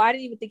even know. I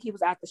didn't even think he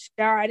was out the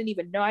shower. I didn't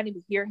even know. I didn't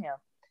even hear him.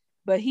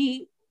 But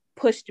he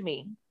pushed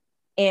me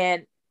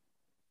and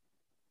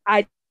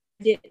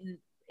it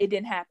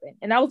didn't happen.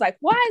 And I was like,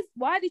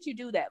 why did you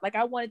do that? Like,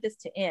 I wanted this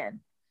to end.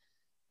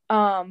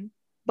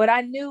 But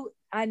I knew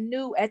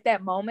at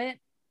that moment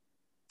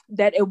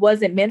that it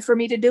wasn't meant for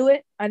me to do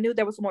it. I knew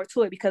there was more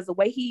to it because the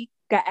way he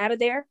got out of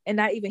there and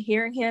not even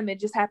hearing him, it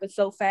just happened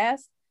so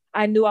fast.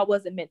 I knew I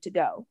wasn't meant to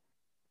go.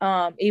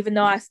 Even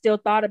though I still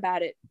thought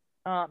about it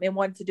and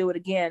wanted to do it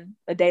again.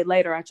 A day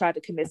later, I tried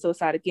to commit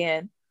suicide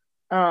again.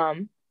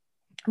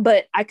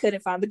 But I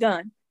couldn't find the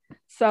gun.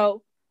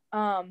 So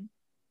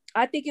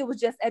I think it was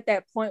just at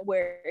that point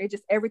where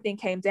everything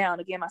came down.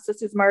 Again, my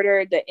sister's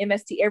murder, the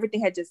MST,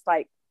 everything had just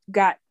like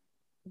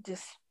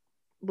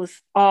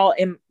was all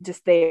in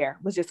just there,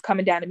 was just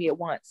coming down to me at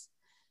once.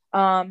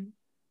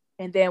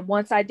 And then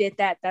once I did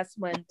that, that's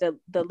when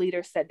the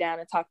leader sat down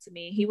and talked to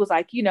me. He was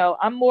like,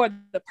 I'm more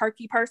the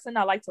perky person.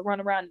 I like to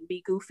run around and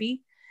be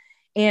goofy.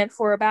 And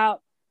for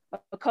about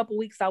a couple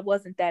weeks, I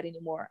wasn't that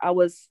anymore. I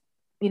was,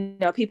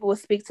 people would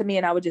speak to me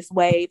and I would just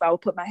wave. I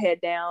would put my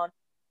head down,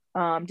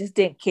 just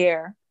didn't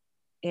care.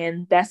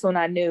 And that's when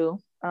I knew,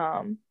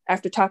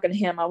 after talking to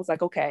him, I was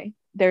like, okay,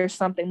 there's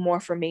something more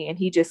for me. And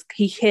he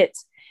hit.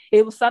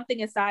 It was something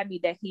inside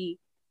me that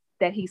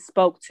he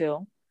spoke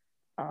to.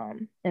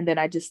 And then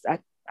I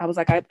was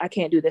like, I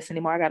can't do this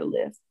anymore. I got to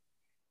live.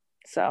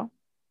 So.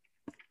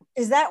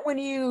 Is that when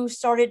you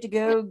started to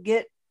go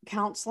get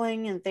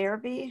counseling and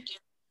therapy?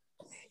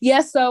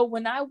 Yeah. So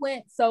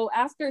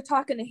after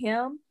talking to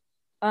him,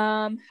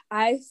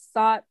 I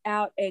sought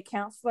out a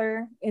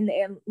counselor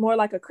and more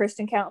like a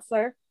Christian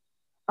counselor.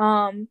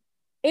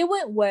 It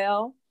went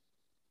well.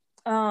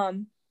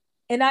 And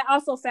I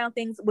also found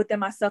things within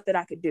myself that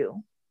I could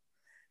do.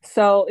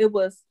 So it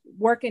was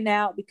working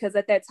out, because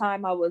at that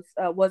time I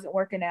wasn't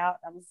working out.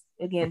 I was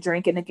again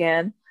drinking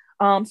again.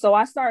 So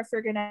I started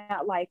figuring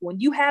out, like, when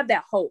you have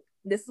that hope,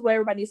 this is what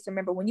everybody needs to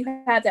remember. When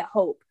you have that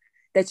hope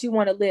that you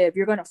want to live,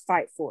 you're going to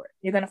fight for it.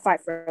 You're going to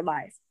fight for your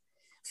life.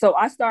 So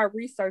I started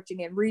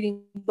researching and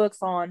reading books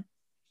on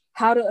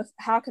how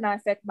can I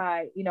affect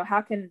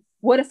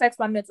what affects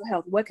my mental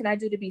health? What can I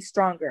do to be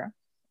stronger?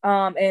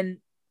 And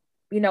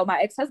my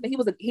ex-husband,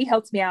 he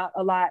helped me out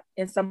a lot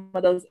in some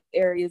of those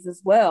areas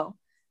as well,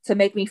 to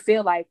make me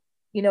feel like,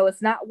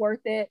 it's not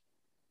worth it.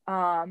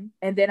 And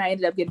then I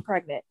ended up getting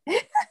pregnant.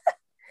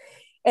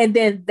 And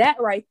then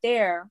that right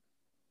there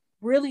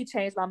really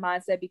changed my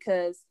mindset,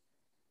 because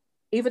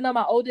even though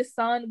my oldest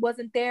son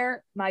wasn't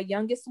there, my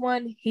youngest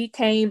one, he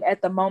came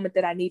at the moment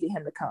that I needed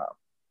him to come.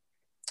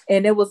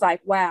 And it was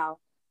like, wow,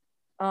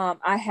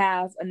 I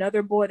have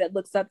another boy that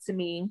looks up to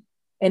me.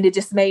 And it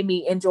just made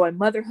me enjoy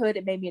motherhood.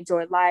 It made me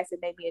enjoy life. It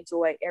made me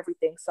enjoy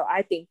everything. So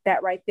I think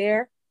that right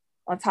there,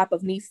 on top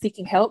of me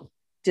seeking help,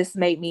 just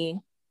made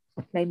me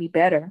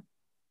better.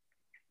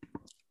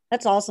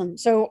 That's awesome.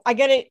 So I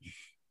get it.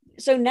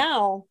 So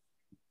now,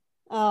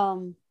 I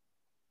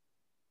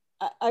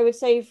would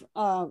say,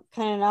 kind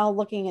of now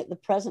looking at the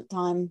present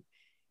time,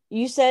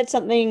 you said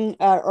something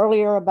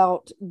earlier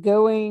about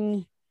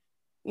going,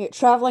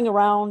 traveling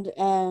around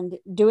and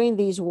doing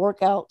these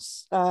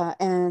workouts,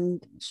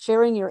 and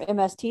sharing your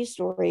MST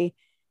story,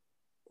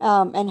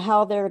 and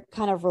how they're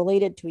kind of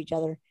related to each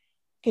other.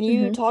 Can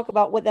you talk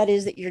about what that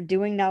is that you're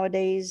doing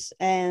nowadays,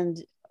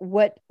 and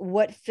what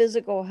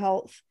physical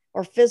health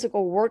or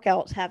physical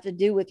workouts have to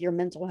do with your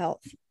mental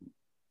health?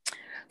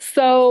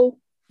 So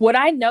what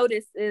I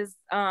noticed is,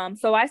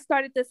 so I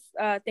started this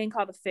thing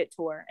called the Fit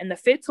Tour. And the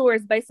Fit Tour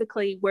is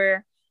basically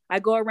where I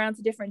go around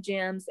to different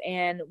gyms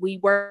and we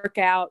work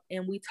out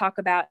and we talk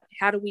about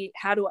how can we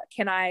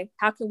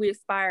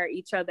inspire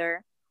each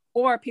other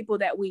or people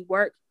that we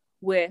work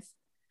with,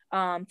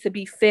 to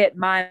be fit,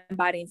 mind,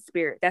 body, and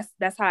spirit.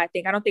 That's how I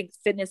think. I don't think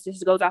fitness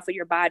just goes off of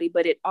your body,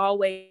 but it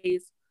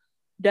always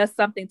does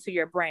something to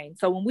your brain.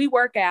 So when we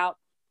work out,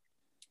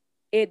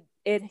 it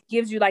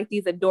gives you like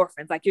these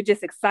endorphins, like you're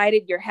just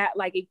excited.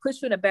 Like it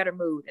puts you in a better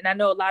mood. And I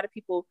know a lot of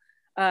people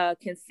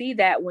can see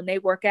that when they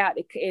work out,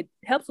 it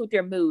helps with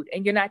your mood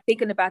and you're not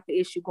thinking about the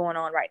issue going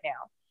on right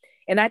now.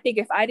 And I think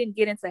if I didn't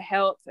get into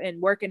health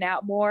and working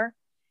out more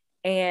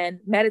and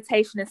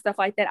meditation and stuff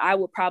like that, I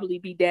would probably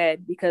be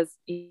dead, because,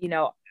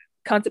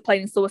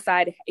 contemplating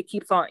suicide, it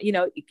keeps on,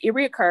 it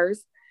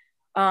reoccurs.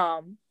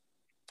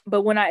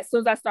 But as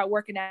soon as I start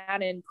working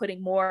out and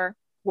putting more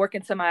work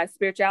into my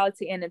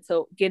spirituality and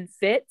into getting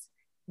fit,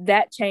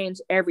 that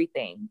changed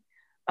everything.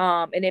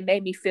 And it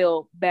made me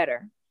feel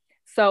better.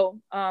 So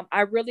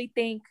I really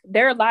think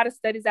there are a lot of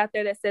studies out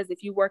there that says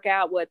if you work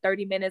out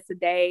 30 minutes a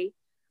day,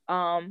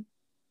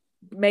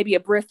 maybe a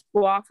brisk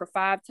walk for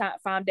 5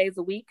 days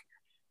a week,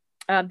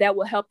 that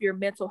will help your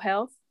mental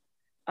health.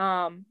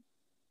 And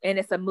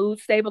it's a mood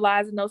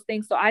stabilizing, those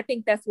things. So I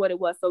think that's what it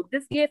was. So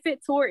this Get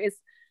Fit tour is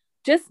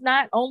just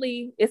not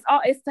only, it's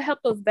to help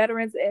those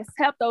veterans, it's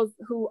to help those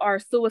who are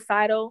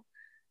suicidal,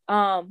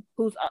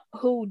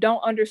 who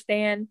don't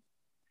understand,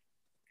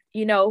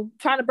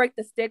 trying to break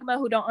the stigma,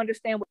 who don't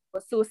understand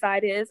what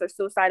suicide is or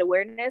suicide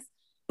awareness.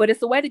 But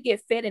it's a way to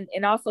get fit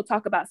and also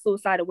talk about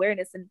suicide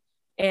awareness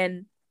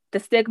and the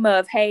stigma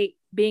of, hey,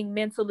 being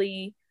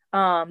mentally,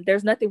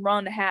 there's nothing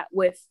wrong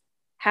with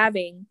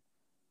having,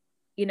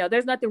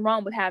 there's nothing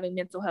wrong with having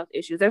mental health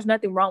issues. There's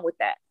nothing wrong with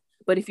that.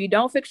 But if you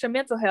don't fix your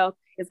mental health,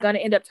 it's going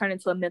to end up turning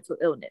into a mental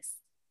illness.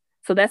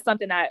 So that's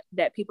something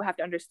that people have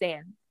to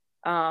understand.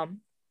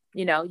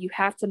 You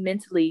have to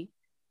mentally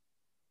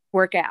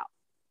work out.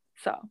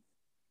 So,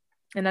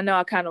 and I know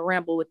I kind of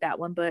ramble with that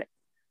one, but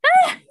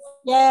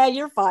yeah,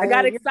 you're fired. I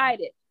got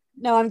excited.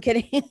 No, I'm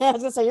kidding. I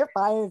was gonna say you're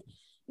fired.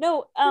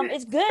 No,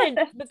 it's good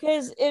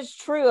because it's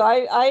true.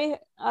 I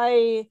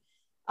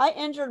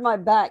injured my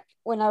back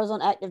when I was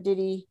on active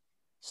duty.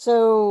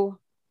 So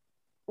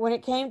when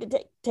it came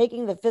to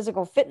taking the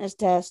physical fitness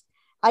test,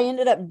 I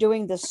ended up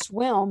doing the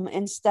swim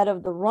instead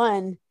of the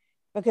run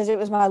because it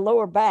was my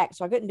lower back.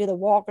 So I couldn't do the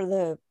walk or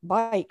the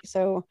bike.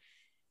 So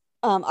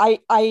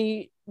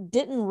I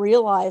didn't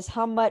realize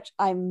how much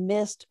I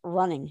missed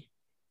running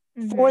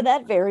for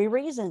that very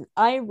reason.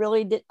 I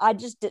really did. I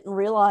just didn't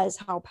realize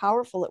how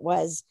powerful it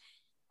was.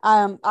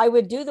 I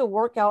would do the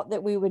workout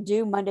that we would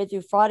do Monday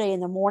through Friday in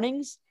the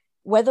mornings,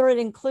 whether it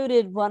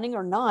included running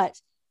or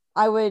not.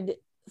 I would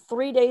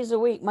 3 days a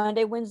week,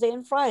 Monday, Wednesday,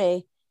 and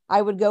Friday,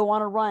 I would go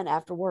on a run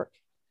after work.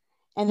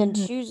 And then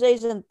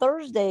Tuesdays and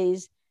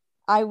Thursdays,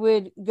 I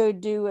would go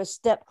do a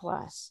step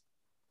class.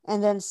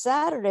 And then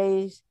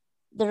Saturdays,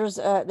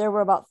 there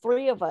were about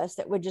 3 of us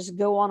that would just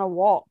go on a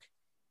walk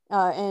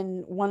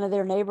in one of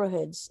their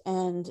neighborhoods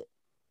and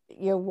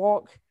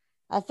walk.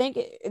 I think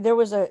there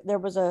was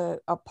a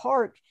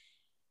park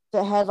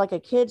that had like a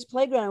kids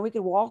playground, and we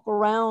could walk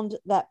around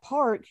that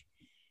park,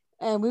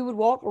 and we would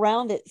walk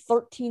around it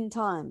 13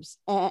 times,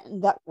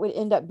 and that would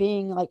end up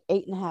being like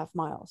 8.5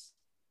 miles.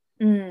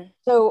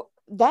 So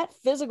that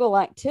physical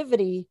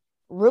activity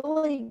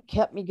really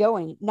kept me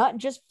going, not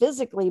just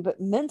physically, but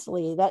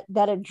mentally. That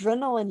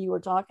adrenaline you were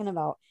talking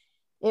about,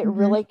 it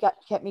really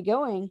kept me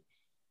going.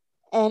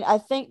 And I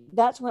think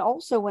that's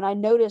when I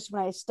noticed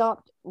when I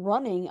stopped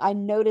running, I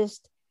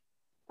noticed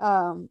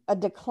a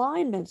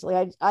decline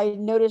mentally. I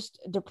noticed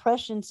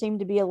depression seemed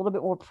to be a little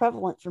bit more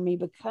prevalent for me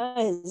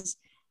because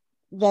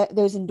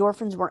those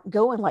endorphins weren't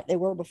going like they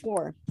were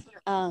before.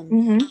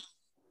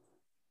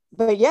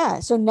 But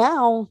yeah, so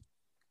now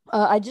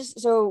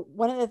so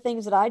one of the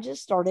things that I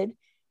just started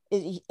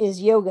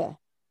is yoga.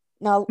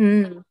 Now,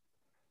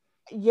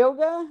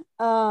 yoga,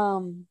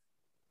 so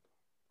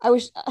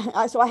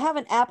I have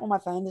an app on my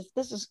phone.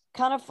 This is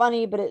kind of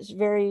funny, but it's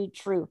very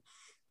true.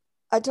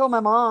 I told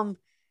my mom,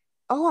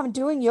 "Oh, I'm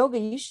doing yoga.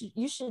 You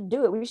should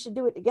do it. We should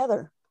do it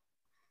together."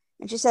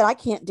 And she said, "I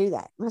can't do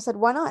that." And I said,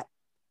 "Why not?"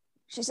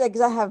 She said,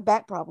 "Because I have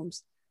back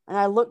problems." And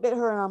I looked at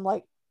her and I'm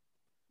like,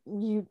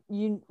 you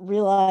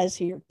realize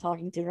who you're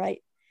talking to,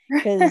 right?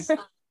 Because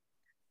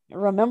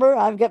remember,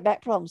 I've got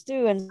back problems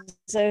too. And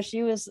so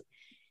she's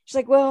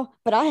like, "Well,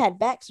 but I had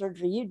back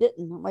surgery. You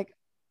didn't." I'm like,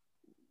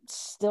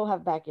 "Still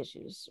have back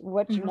issues.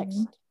 What's your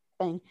next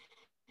thing?"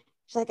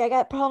 She's like, "I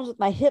got problems with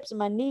my hips and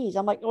my knees."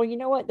 I'm like, "Well, you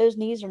know what? Those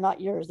knees are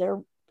not yours.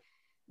 They're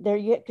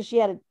because she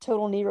had a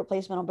total knee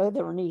replacement on both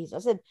of her knees." I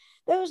said,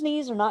 "Those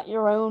knees are not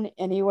your own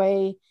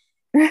anyway."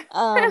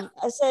 I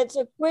said,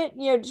 "So quit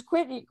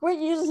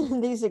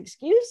using these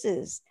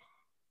excuses."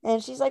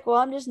 And she's like, "Well,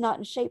 I'm just not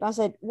in shape." I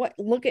said, "What?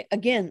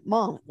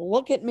 Mom,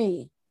 look at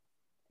me.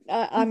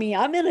 I mean,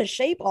 I'm in a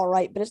shape, all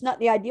right, but it's not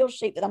the ideal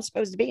shape that I'm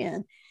supposed to be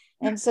in."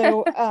 And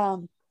so,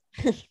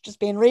 just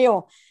being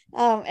real.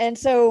 And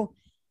so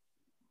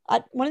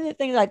one of the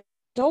things I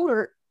told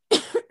her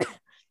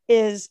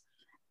is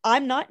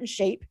I'm not in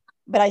shape,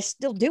 but I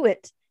still do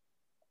it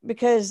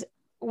because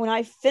when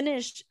I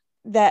finished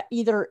that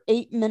either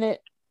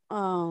 8-minute,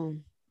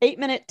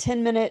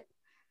 10-minute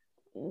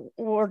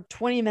or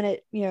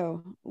 20-minute,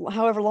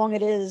 however long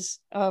it is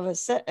of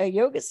a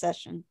yoga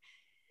session,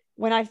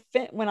 when I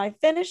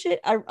finish it,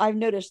 I've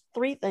noticed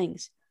 3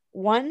 things.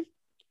 One,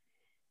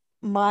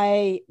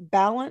 my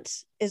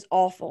balance is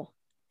awful.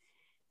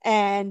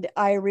 And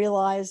I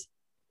realize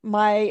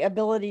my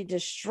ability to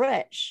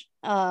stretch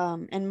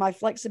and my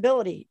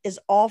flexibility is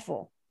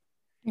awful.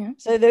 Yeah.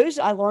 So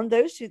I learned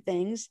those 2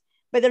 things,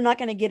 but they're not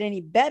going to get any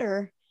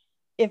better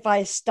if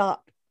I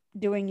stop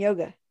doing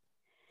yoga.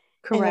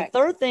 Correct. And the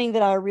third thing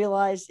that I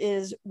realized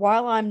is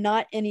while I'm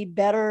not any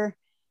better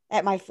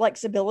at my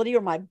flexibility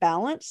or my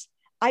balance,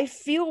 I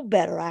feel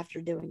better after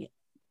doing it.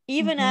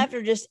 Even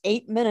after just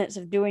 8 minutes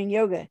of doing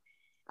yoga,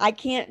 I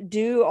can't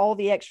do all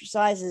the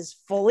exercises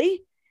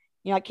fully.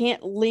 I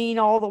can't lean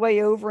all the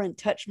way over and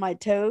touch my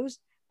toes,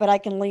 but I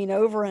can lean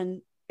over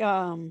and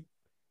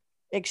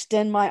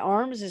extend my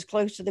arms as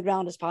close to the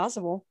ground as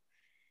possible.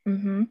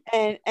 Mm-hmm.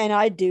 And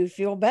I do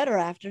feel better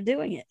after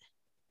doing it.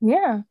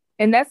 Yeah.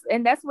 And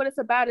that's what it's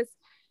about. It's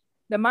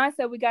the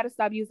mindset we got to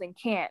stop using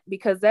can't,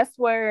 because that's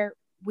where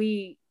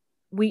we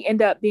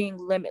end up being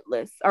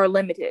limitless or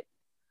limited.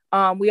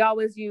 We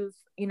always use,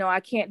 I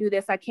can't do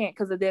this, I can't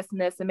because of this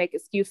and this, and make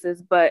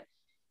excuses. But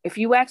if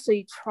you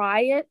actually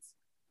try it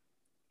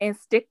and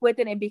stick with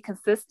it and be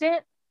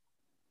consistent,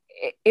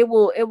 it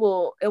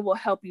will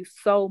help you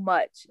so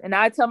much. And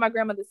I tell my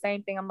grandma the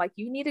same thing. I'm like,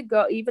 you need to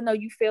go, even though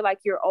you feel like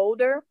you're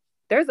older.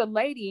 There's a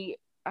lady,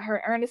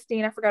 her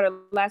Ernestine, I forgot her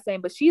last name,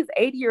 but she's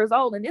 80 years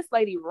old, and this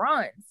lady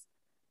runs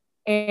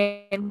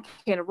and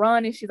can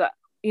run, and she's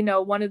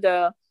one of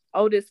the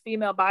oldest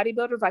female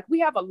bodybuilders. Like, we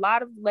have a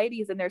lot of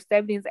ladies in their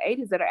 70s and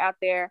 80s that are out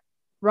there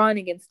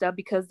running and stuff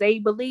because they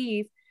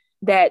believe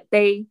that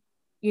they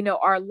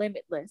are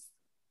limitless.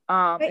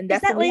 And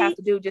that's what we have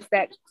to do. Just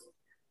that.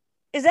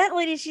 Is that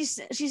lady, she's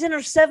in her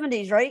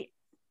 70s, right?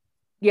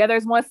 Yeah,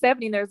 there's one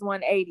 70 and there's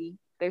one 80.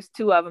 There's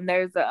two of them.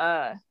 There's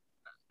a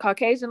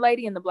Caucasian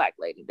lady and the black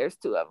lady. There's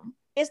two of them.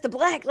 It's the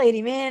black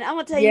lady, man. I'm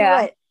gonna tell you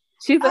what.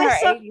 She's in her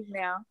 80s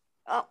now.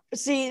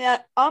 See,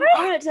 I'm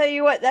gonna tell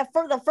you what.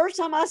 The first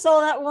time I saw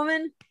that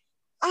woman,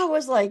 I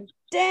was like,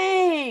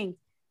 "Dang,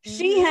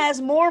 she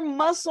has more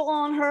muscle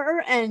on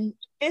her, and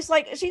it's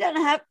like she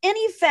doesn't have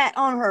any fat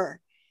on her."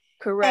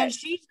 Correct. And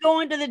she's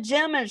going to the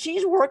gym and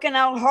she's working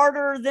out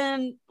harder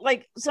than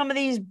like some of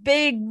these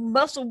big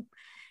muscle,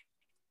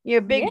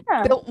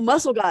 built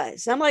muscle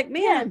guys. I'm like,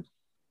 man.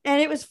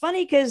 And it was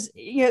funny because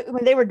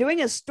when they were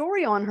doing a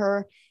story on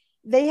her,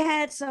 they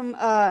had some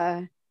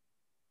of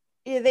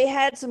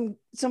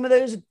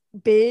those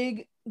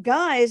big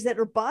guys that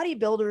are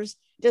bodybuilders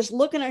just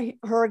looking at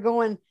her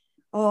going,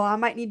 "Oh, I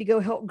might need to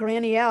go help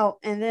Granny out."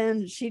 And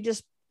then she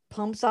just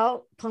pumps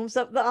up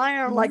the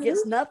iron like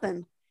it's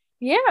nothing.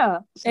 Yeah.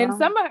 So, and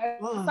some of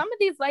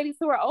these ladies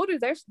who are older,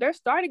 they're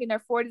starting in their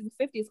 40s and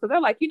 50s because they're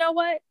like, you know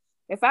what?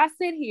 If I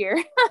sit here,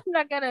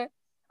 I'm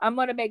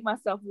gonna make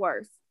myself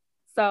worse.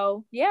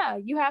 So yeah,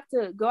 you have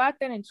to go out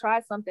there and try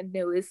something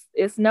new.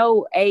 It's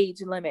no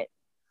age limit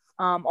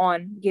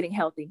on getting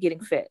healthy,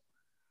 getting fit.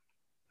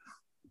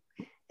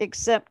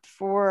 Except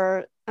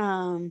for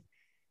the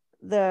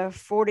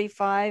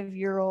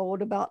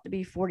 45-year-old, about to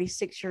be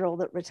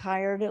 46-year-old that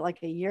retired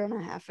like a year and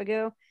a half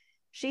ago.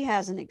 She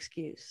has an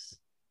excuse.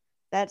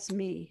 That's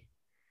me.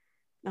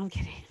 I'm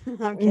kidding.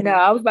 No,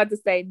 I was about to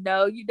say,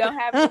 no, you don't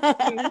have an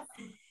excuse.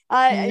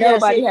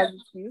 Nobody has an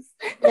excuse.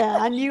 Yeah,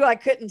 I knew I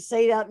couldn't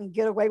say that and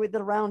get away with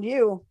it around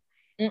you.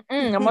 I'm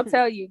going to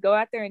tell you, go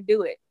out there and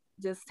do it.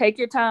 Just take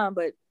your time,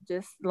 but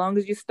just as long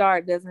as you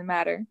start, doesn't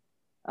matter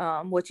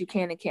what you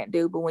can and can't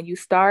do. But when you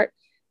start,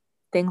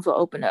 things will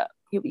open up.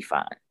 You'll be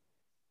fine.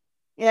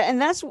 Yeah,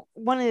 and that's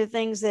one of the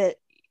things that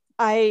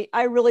I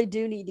really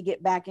do need to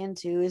get back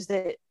into is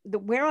that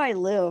where I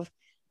live,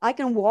 I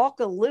can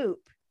walk a loop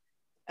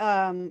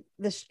of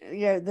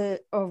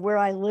where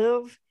I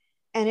live,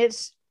 and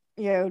it's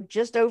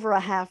just over a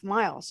half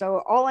mile. So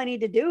all I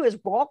need to do is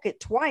walk it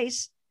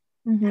twice,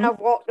 and I've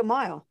walked a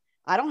mile.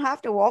 I don't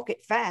have to walk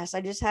it fast. I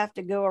just have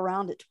to go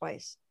around it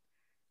twice.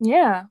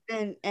 Yeah.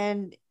 And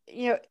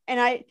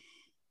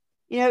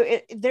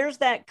there's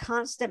that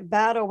constant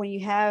battle when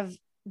you have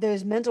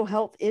those mental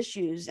health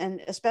issues, and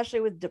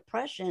especially with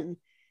depression.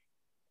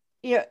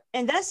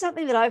 And that's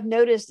something that I've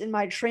noticed in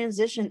my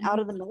transition out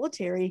of the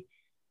military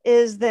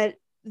is that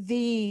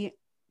in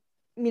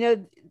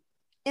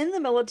the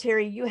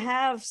military, you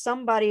have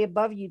somebody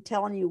above you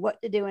telling you what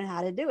to do and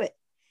how to do it,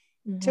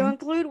 to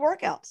include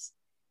workouts.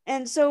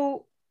 And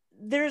so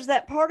there's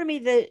that part of me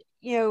that,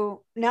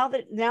 now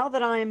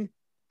that I'm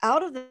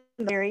out of the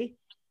military,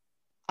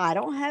 I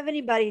don't have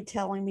anybody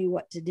telling me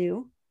what to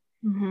do.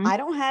 I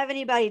don't have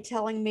anybody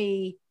telling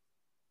me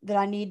that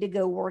I need to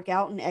go work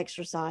out and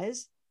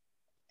exercise.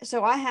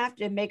 So I have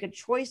to make a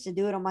choice to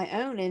do it on my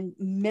own. And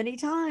many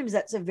times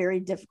that's a very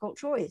difficult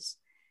choice.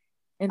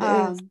 It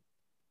is.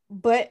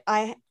 But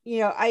I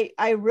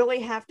really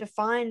have to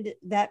find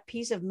that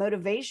piece of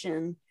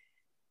motivation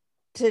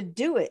to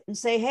do it and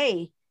say,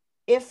 hey,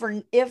 if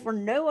for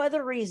no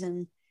other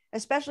reason,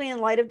 especially in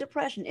light of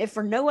depression, if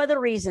for no other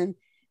reason,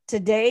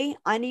 today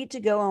I need to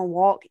go and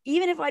walk,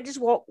 even if I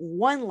just walk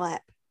one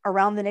lap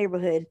around the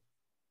neighborhood,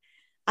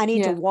 I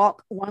need to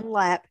walk one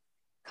lap,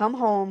 come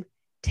home,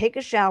 take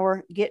a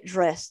shower, get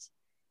dressed,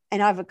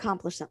 and I've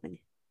accomplished something.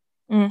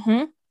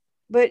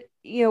 But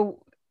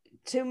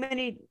too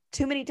many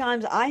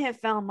times I have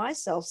found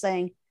myself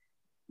saying,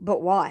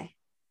 but why?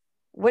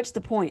 What's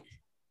the point?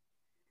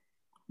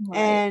 Right.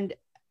 And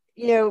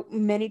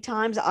many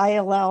times I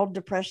allowed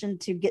depression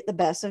to get the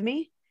best of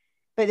me,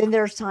 but then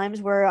there's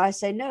times where I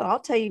say, no, I'll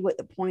tell you what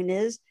the point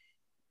is,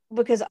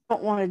 because I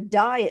don't want to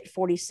die at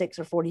 46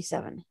 or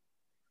 47.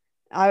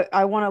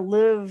 I want to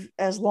live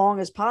as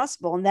long as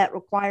possible. And that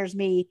requires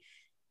me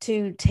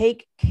to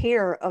take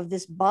care of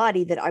this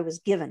body that I was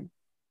given.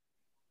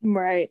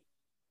 Right.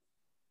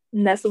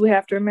 And that's what we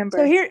have to remember.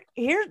 So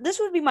here, this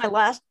would be my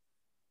last.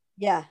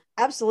 Yeah,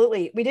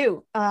 absolutely. We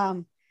do.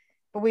 But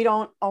we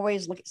don't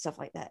always look at stuff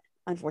like that,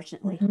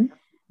 unfortunately.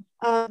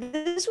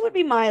 This would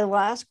be my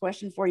last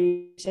question for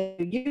you. So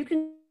you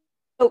can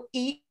go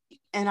eat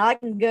and I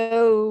can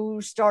go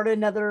start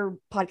another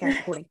podcast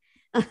recording.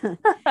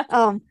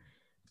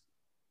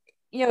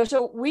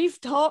 So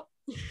we've talked.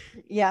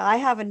 Yeah, I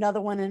have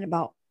another one in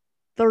about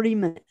 30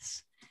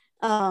 minutes.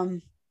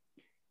 And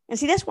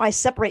see, that's why I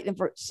separate them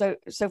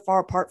so far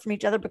apart from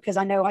each other, because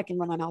I know I can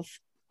run my mouth.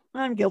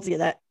 I'm guilty of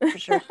that for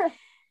sure.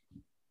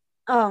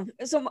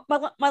 So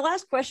my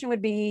last question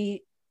would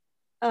be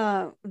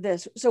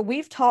this. So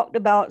we've talked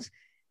about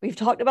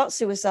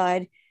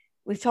suicide.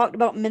 We've talked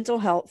about mental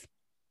health.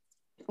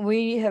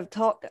 We have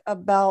talked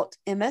about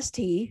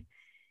MST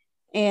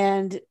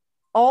and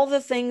all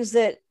the things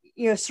that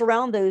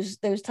surround those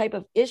type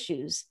of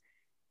issues.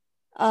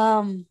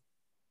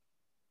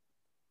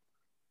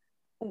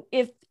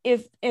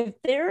 If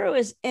there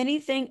was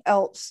anything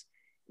else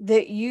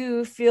that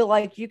you feel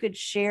like you could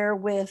share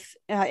with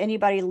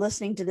anybody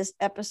listening to this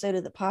episode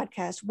of the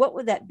podcast, what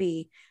would that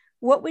be?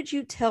 What would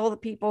you tell the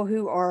people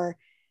who are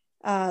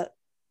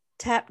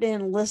tapped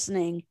in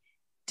listening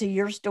to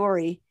your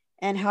story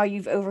and how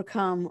you've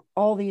overcome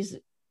all these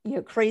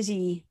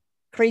crazy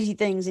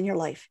things in your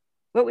life?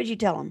 What would you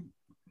tell them?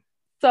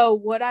 So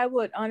what I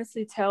would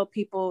honestly tell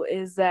people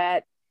is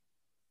that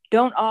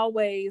don't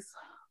always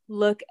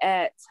look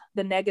at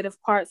the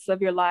negative parts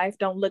of your life.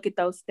 Don't look at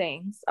those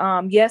things.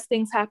 Yes,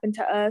 things happen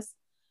to us,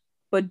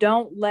 but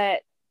don't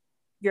let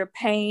your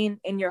pain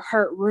and your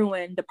hurt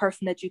ruin the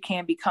person that you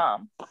can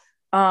become.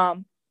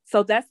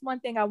 So that's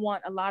one thing I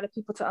want a lot of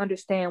people to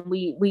understand.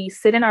 We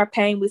sit in our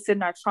pain, we sit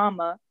in our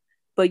trauma,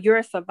 but you're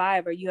a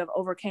survivor. You have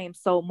overcame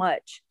so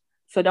much.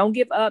 So don't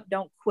give up,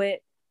 don't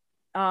quit,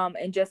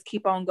 and just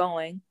keep on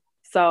going.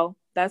 So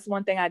that's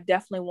one thing I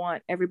definitely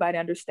want everybody to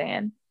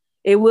understand.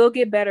 It will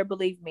get better,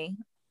 believe me.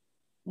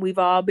 We've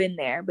all been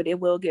there, but it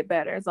will get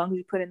better as long as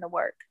you put in the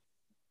work.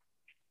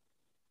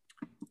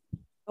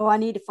 Oh, I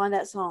need to find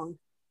that song.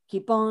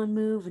 Keep on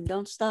moving,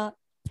 don't stop.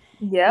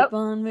 Yep. Keep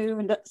on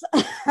moving, don't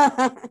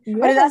stop.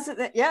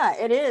 Yeah,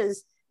 it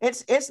is.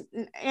 It's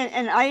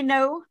and I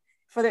know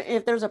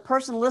if there's a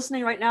person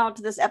listening right now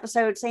to this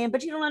episode saying,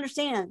 but you don't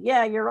understand.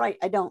 Yeah, you're right.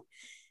 I don't.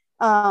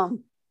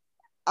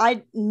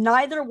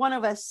 Neither one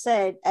of us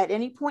said at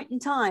any point in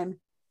time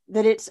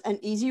that it's an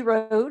easy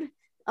road.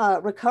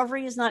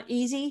 Recovery is not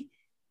easy.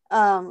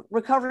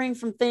 Recovering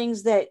from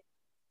things that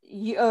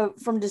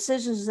from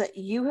decisions that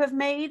you have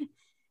made,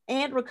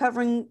 and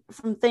recovering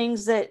from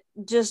things that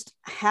just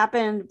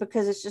happened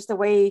because it's just the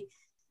way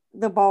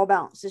the ball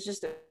bounced. It's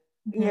just,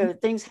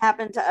 things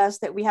happen to us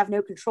that we have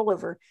no control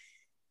over.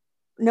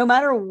 No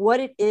matter what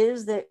it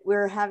is that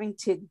we're having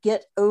to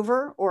get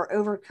over or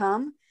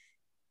overcome,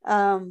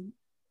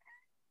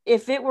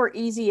 if it were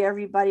easy,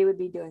 everybody would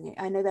be doing it.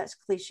 I know that's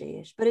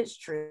cliche-ish, but it's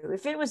true.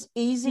 If it was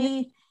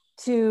easy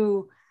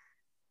to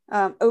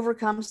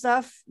overcome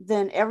stuff,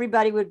 then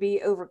everybody would be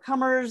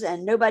overcomers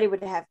and nobody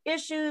would have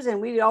issues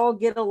and we'd all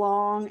get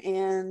along.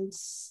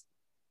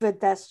 But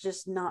that's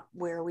just not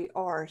where we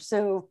are.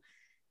 So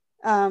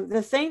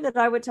the thing that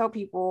I would tell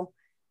people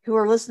who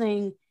are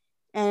listening,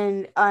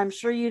 and I'm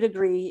sure you'd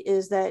agree,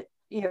 is that,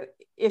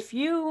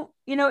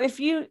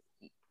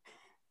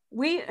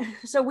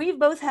 we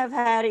both have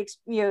had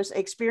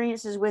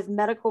experiences with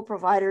medical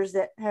providers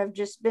that have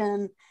just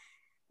been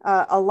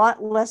a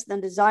lot less than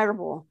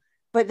desirable,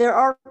 but there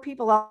are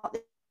people out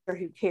there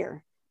who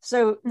care.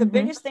 So the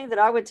biggest thing that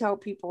I would tell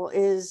people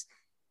is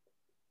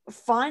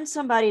find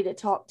somebody to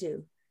talk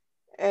to.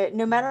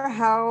 No matter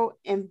how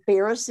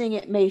embarrassing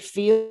it may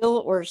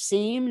feel or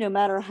seem, no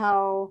matter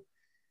how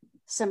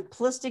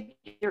simplistic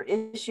your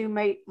issue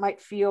might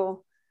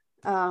feel,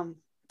 talk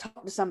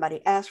to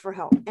somebody, ask for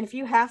help. And if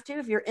you have to,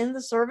 if you're in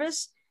the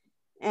service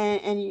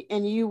and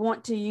you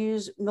want to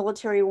use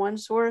Military One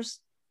Source,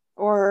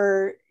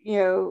 or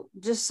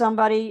just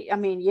somebody,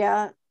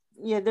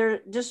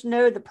 there, just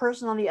know the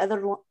person on the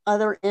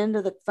other end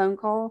of the phone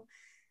call.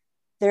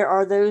 There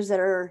are those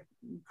that are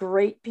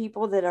great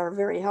people that are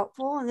very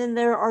helpful, and then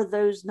there are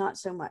those not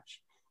so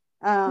much.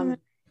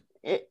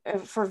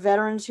 For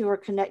veterans who are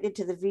connected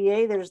to the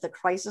VA, there's the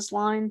crisis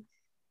line.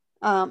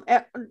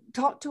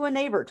 Talk to a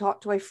neighbor,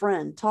 talk to a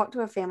friend, talk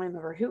to a family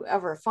member,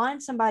 whoever.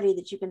 Find somebody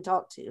that you can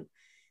talk to,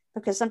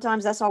 because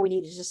sometimes that's all we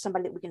need is just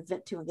somebody that we can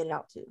vent to and get it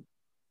out to.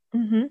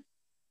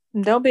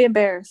 Don't be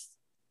embarrassed.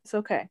 It's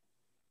okay.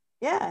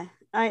 Yeah,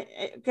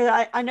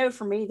 I know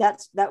for me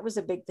that was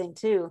a big thing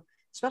too,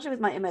 especially with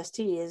my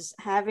MST, is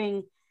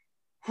having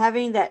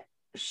that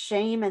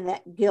shame and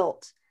that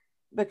guilt,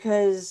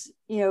 because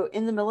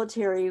in the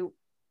military,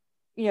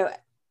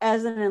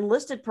 as an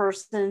enlisted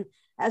person,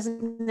 as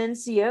an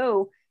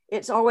NCO,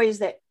 it's always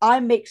that I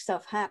make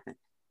stuff happen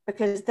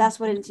because that's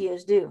what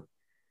NCOs do,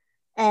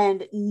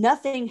 and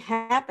nothing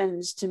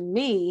happens to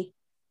me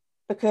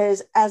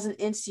because as an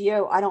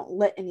NCO, I don't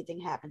let anything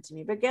happen to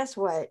me. But guess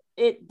what?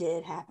 It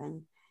did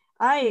happen.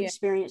 I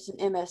experienced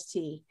an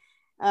MST,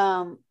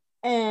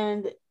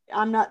 and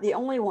I'm not the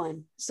only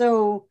one.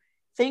 So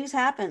things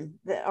happen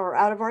that are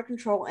out of our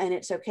control, and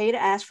it's okay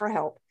to ask for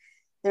help.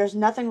 There's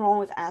nothing wrong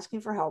with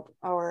asking for help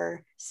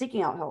or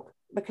seeking out help,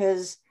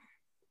 because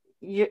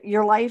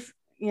your life,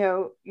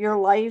 your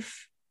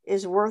life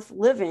is worth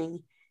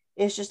living.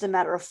 It's just a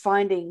matter of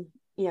finding,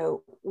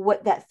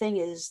 what that thing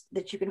is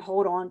that you can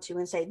hold on to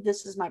and say,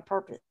 this is my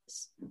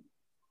purpose.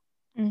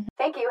 Mm-hmm.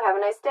 Thank you. Have a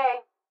nice day.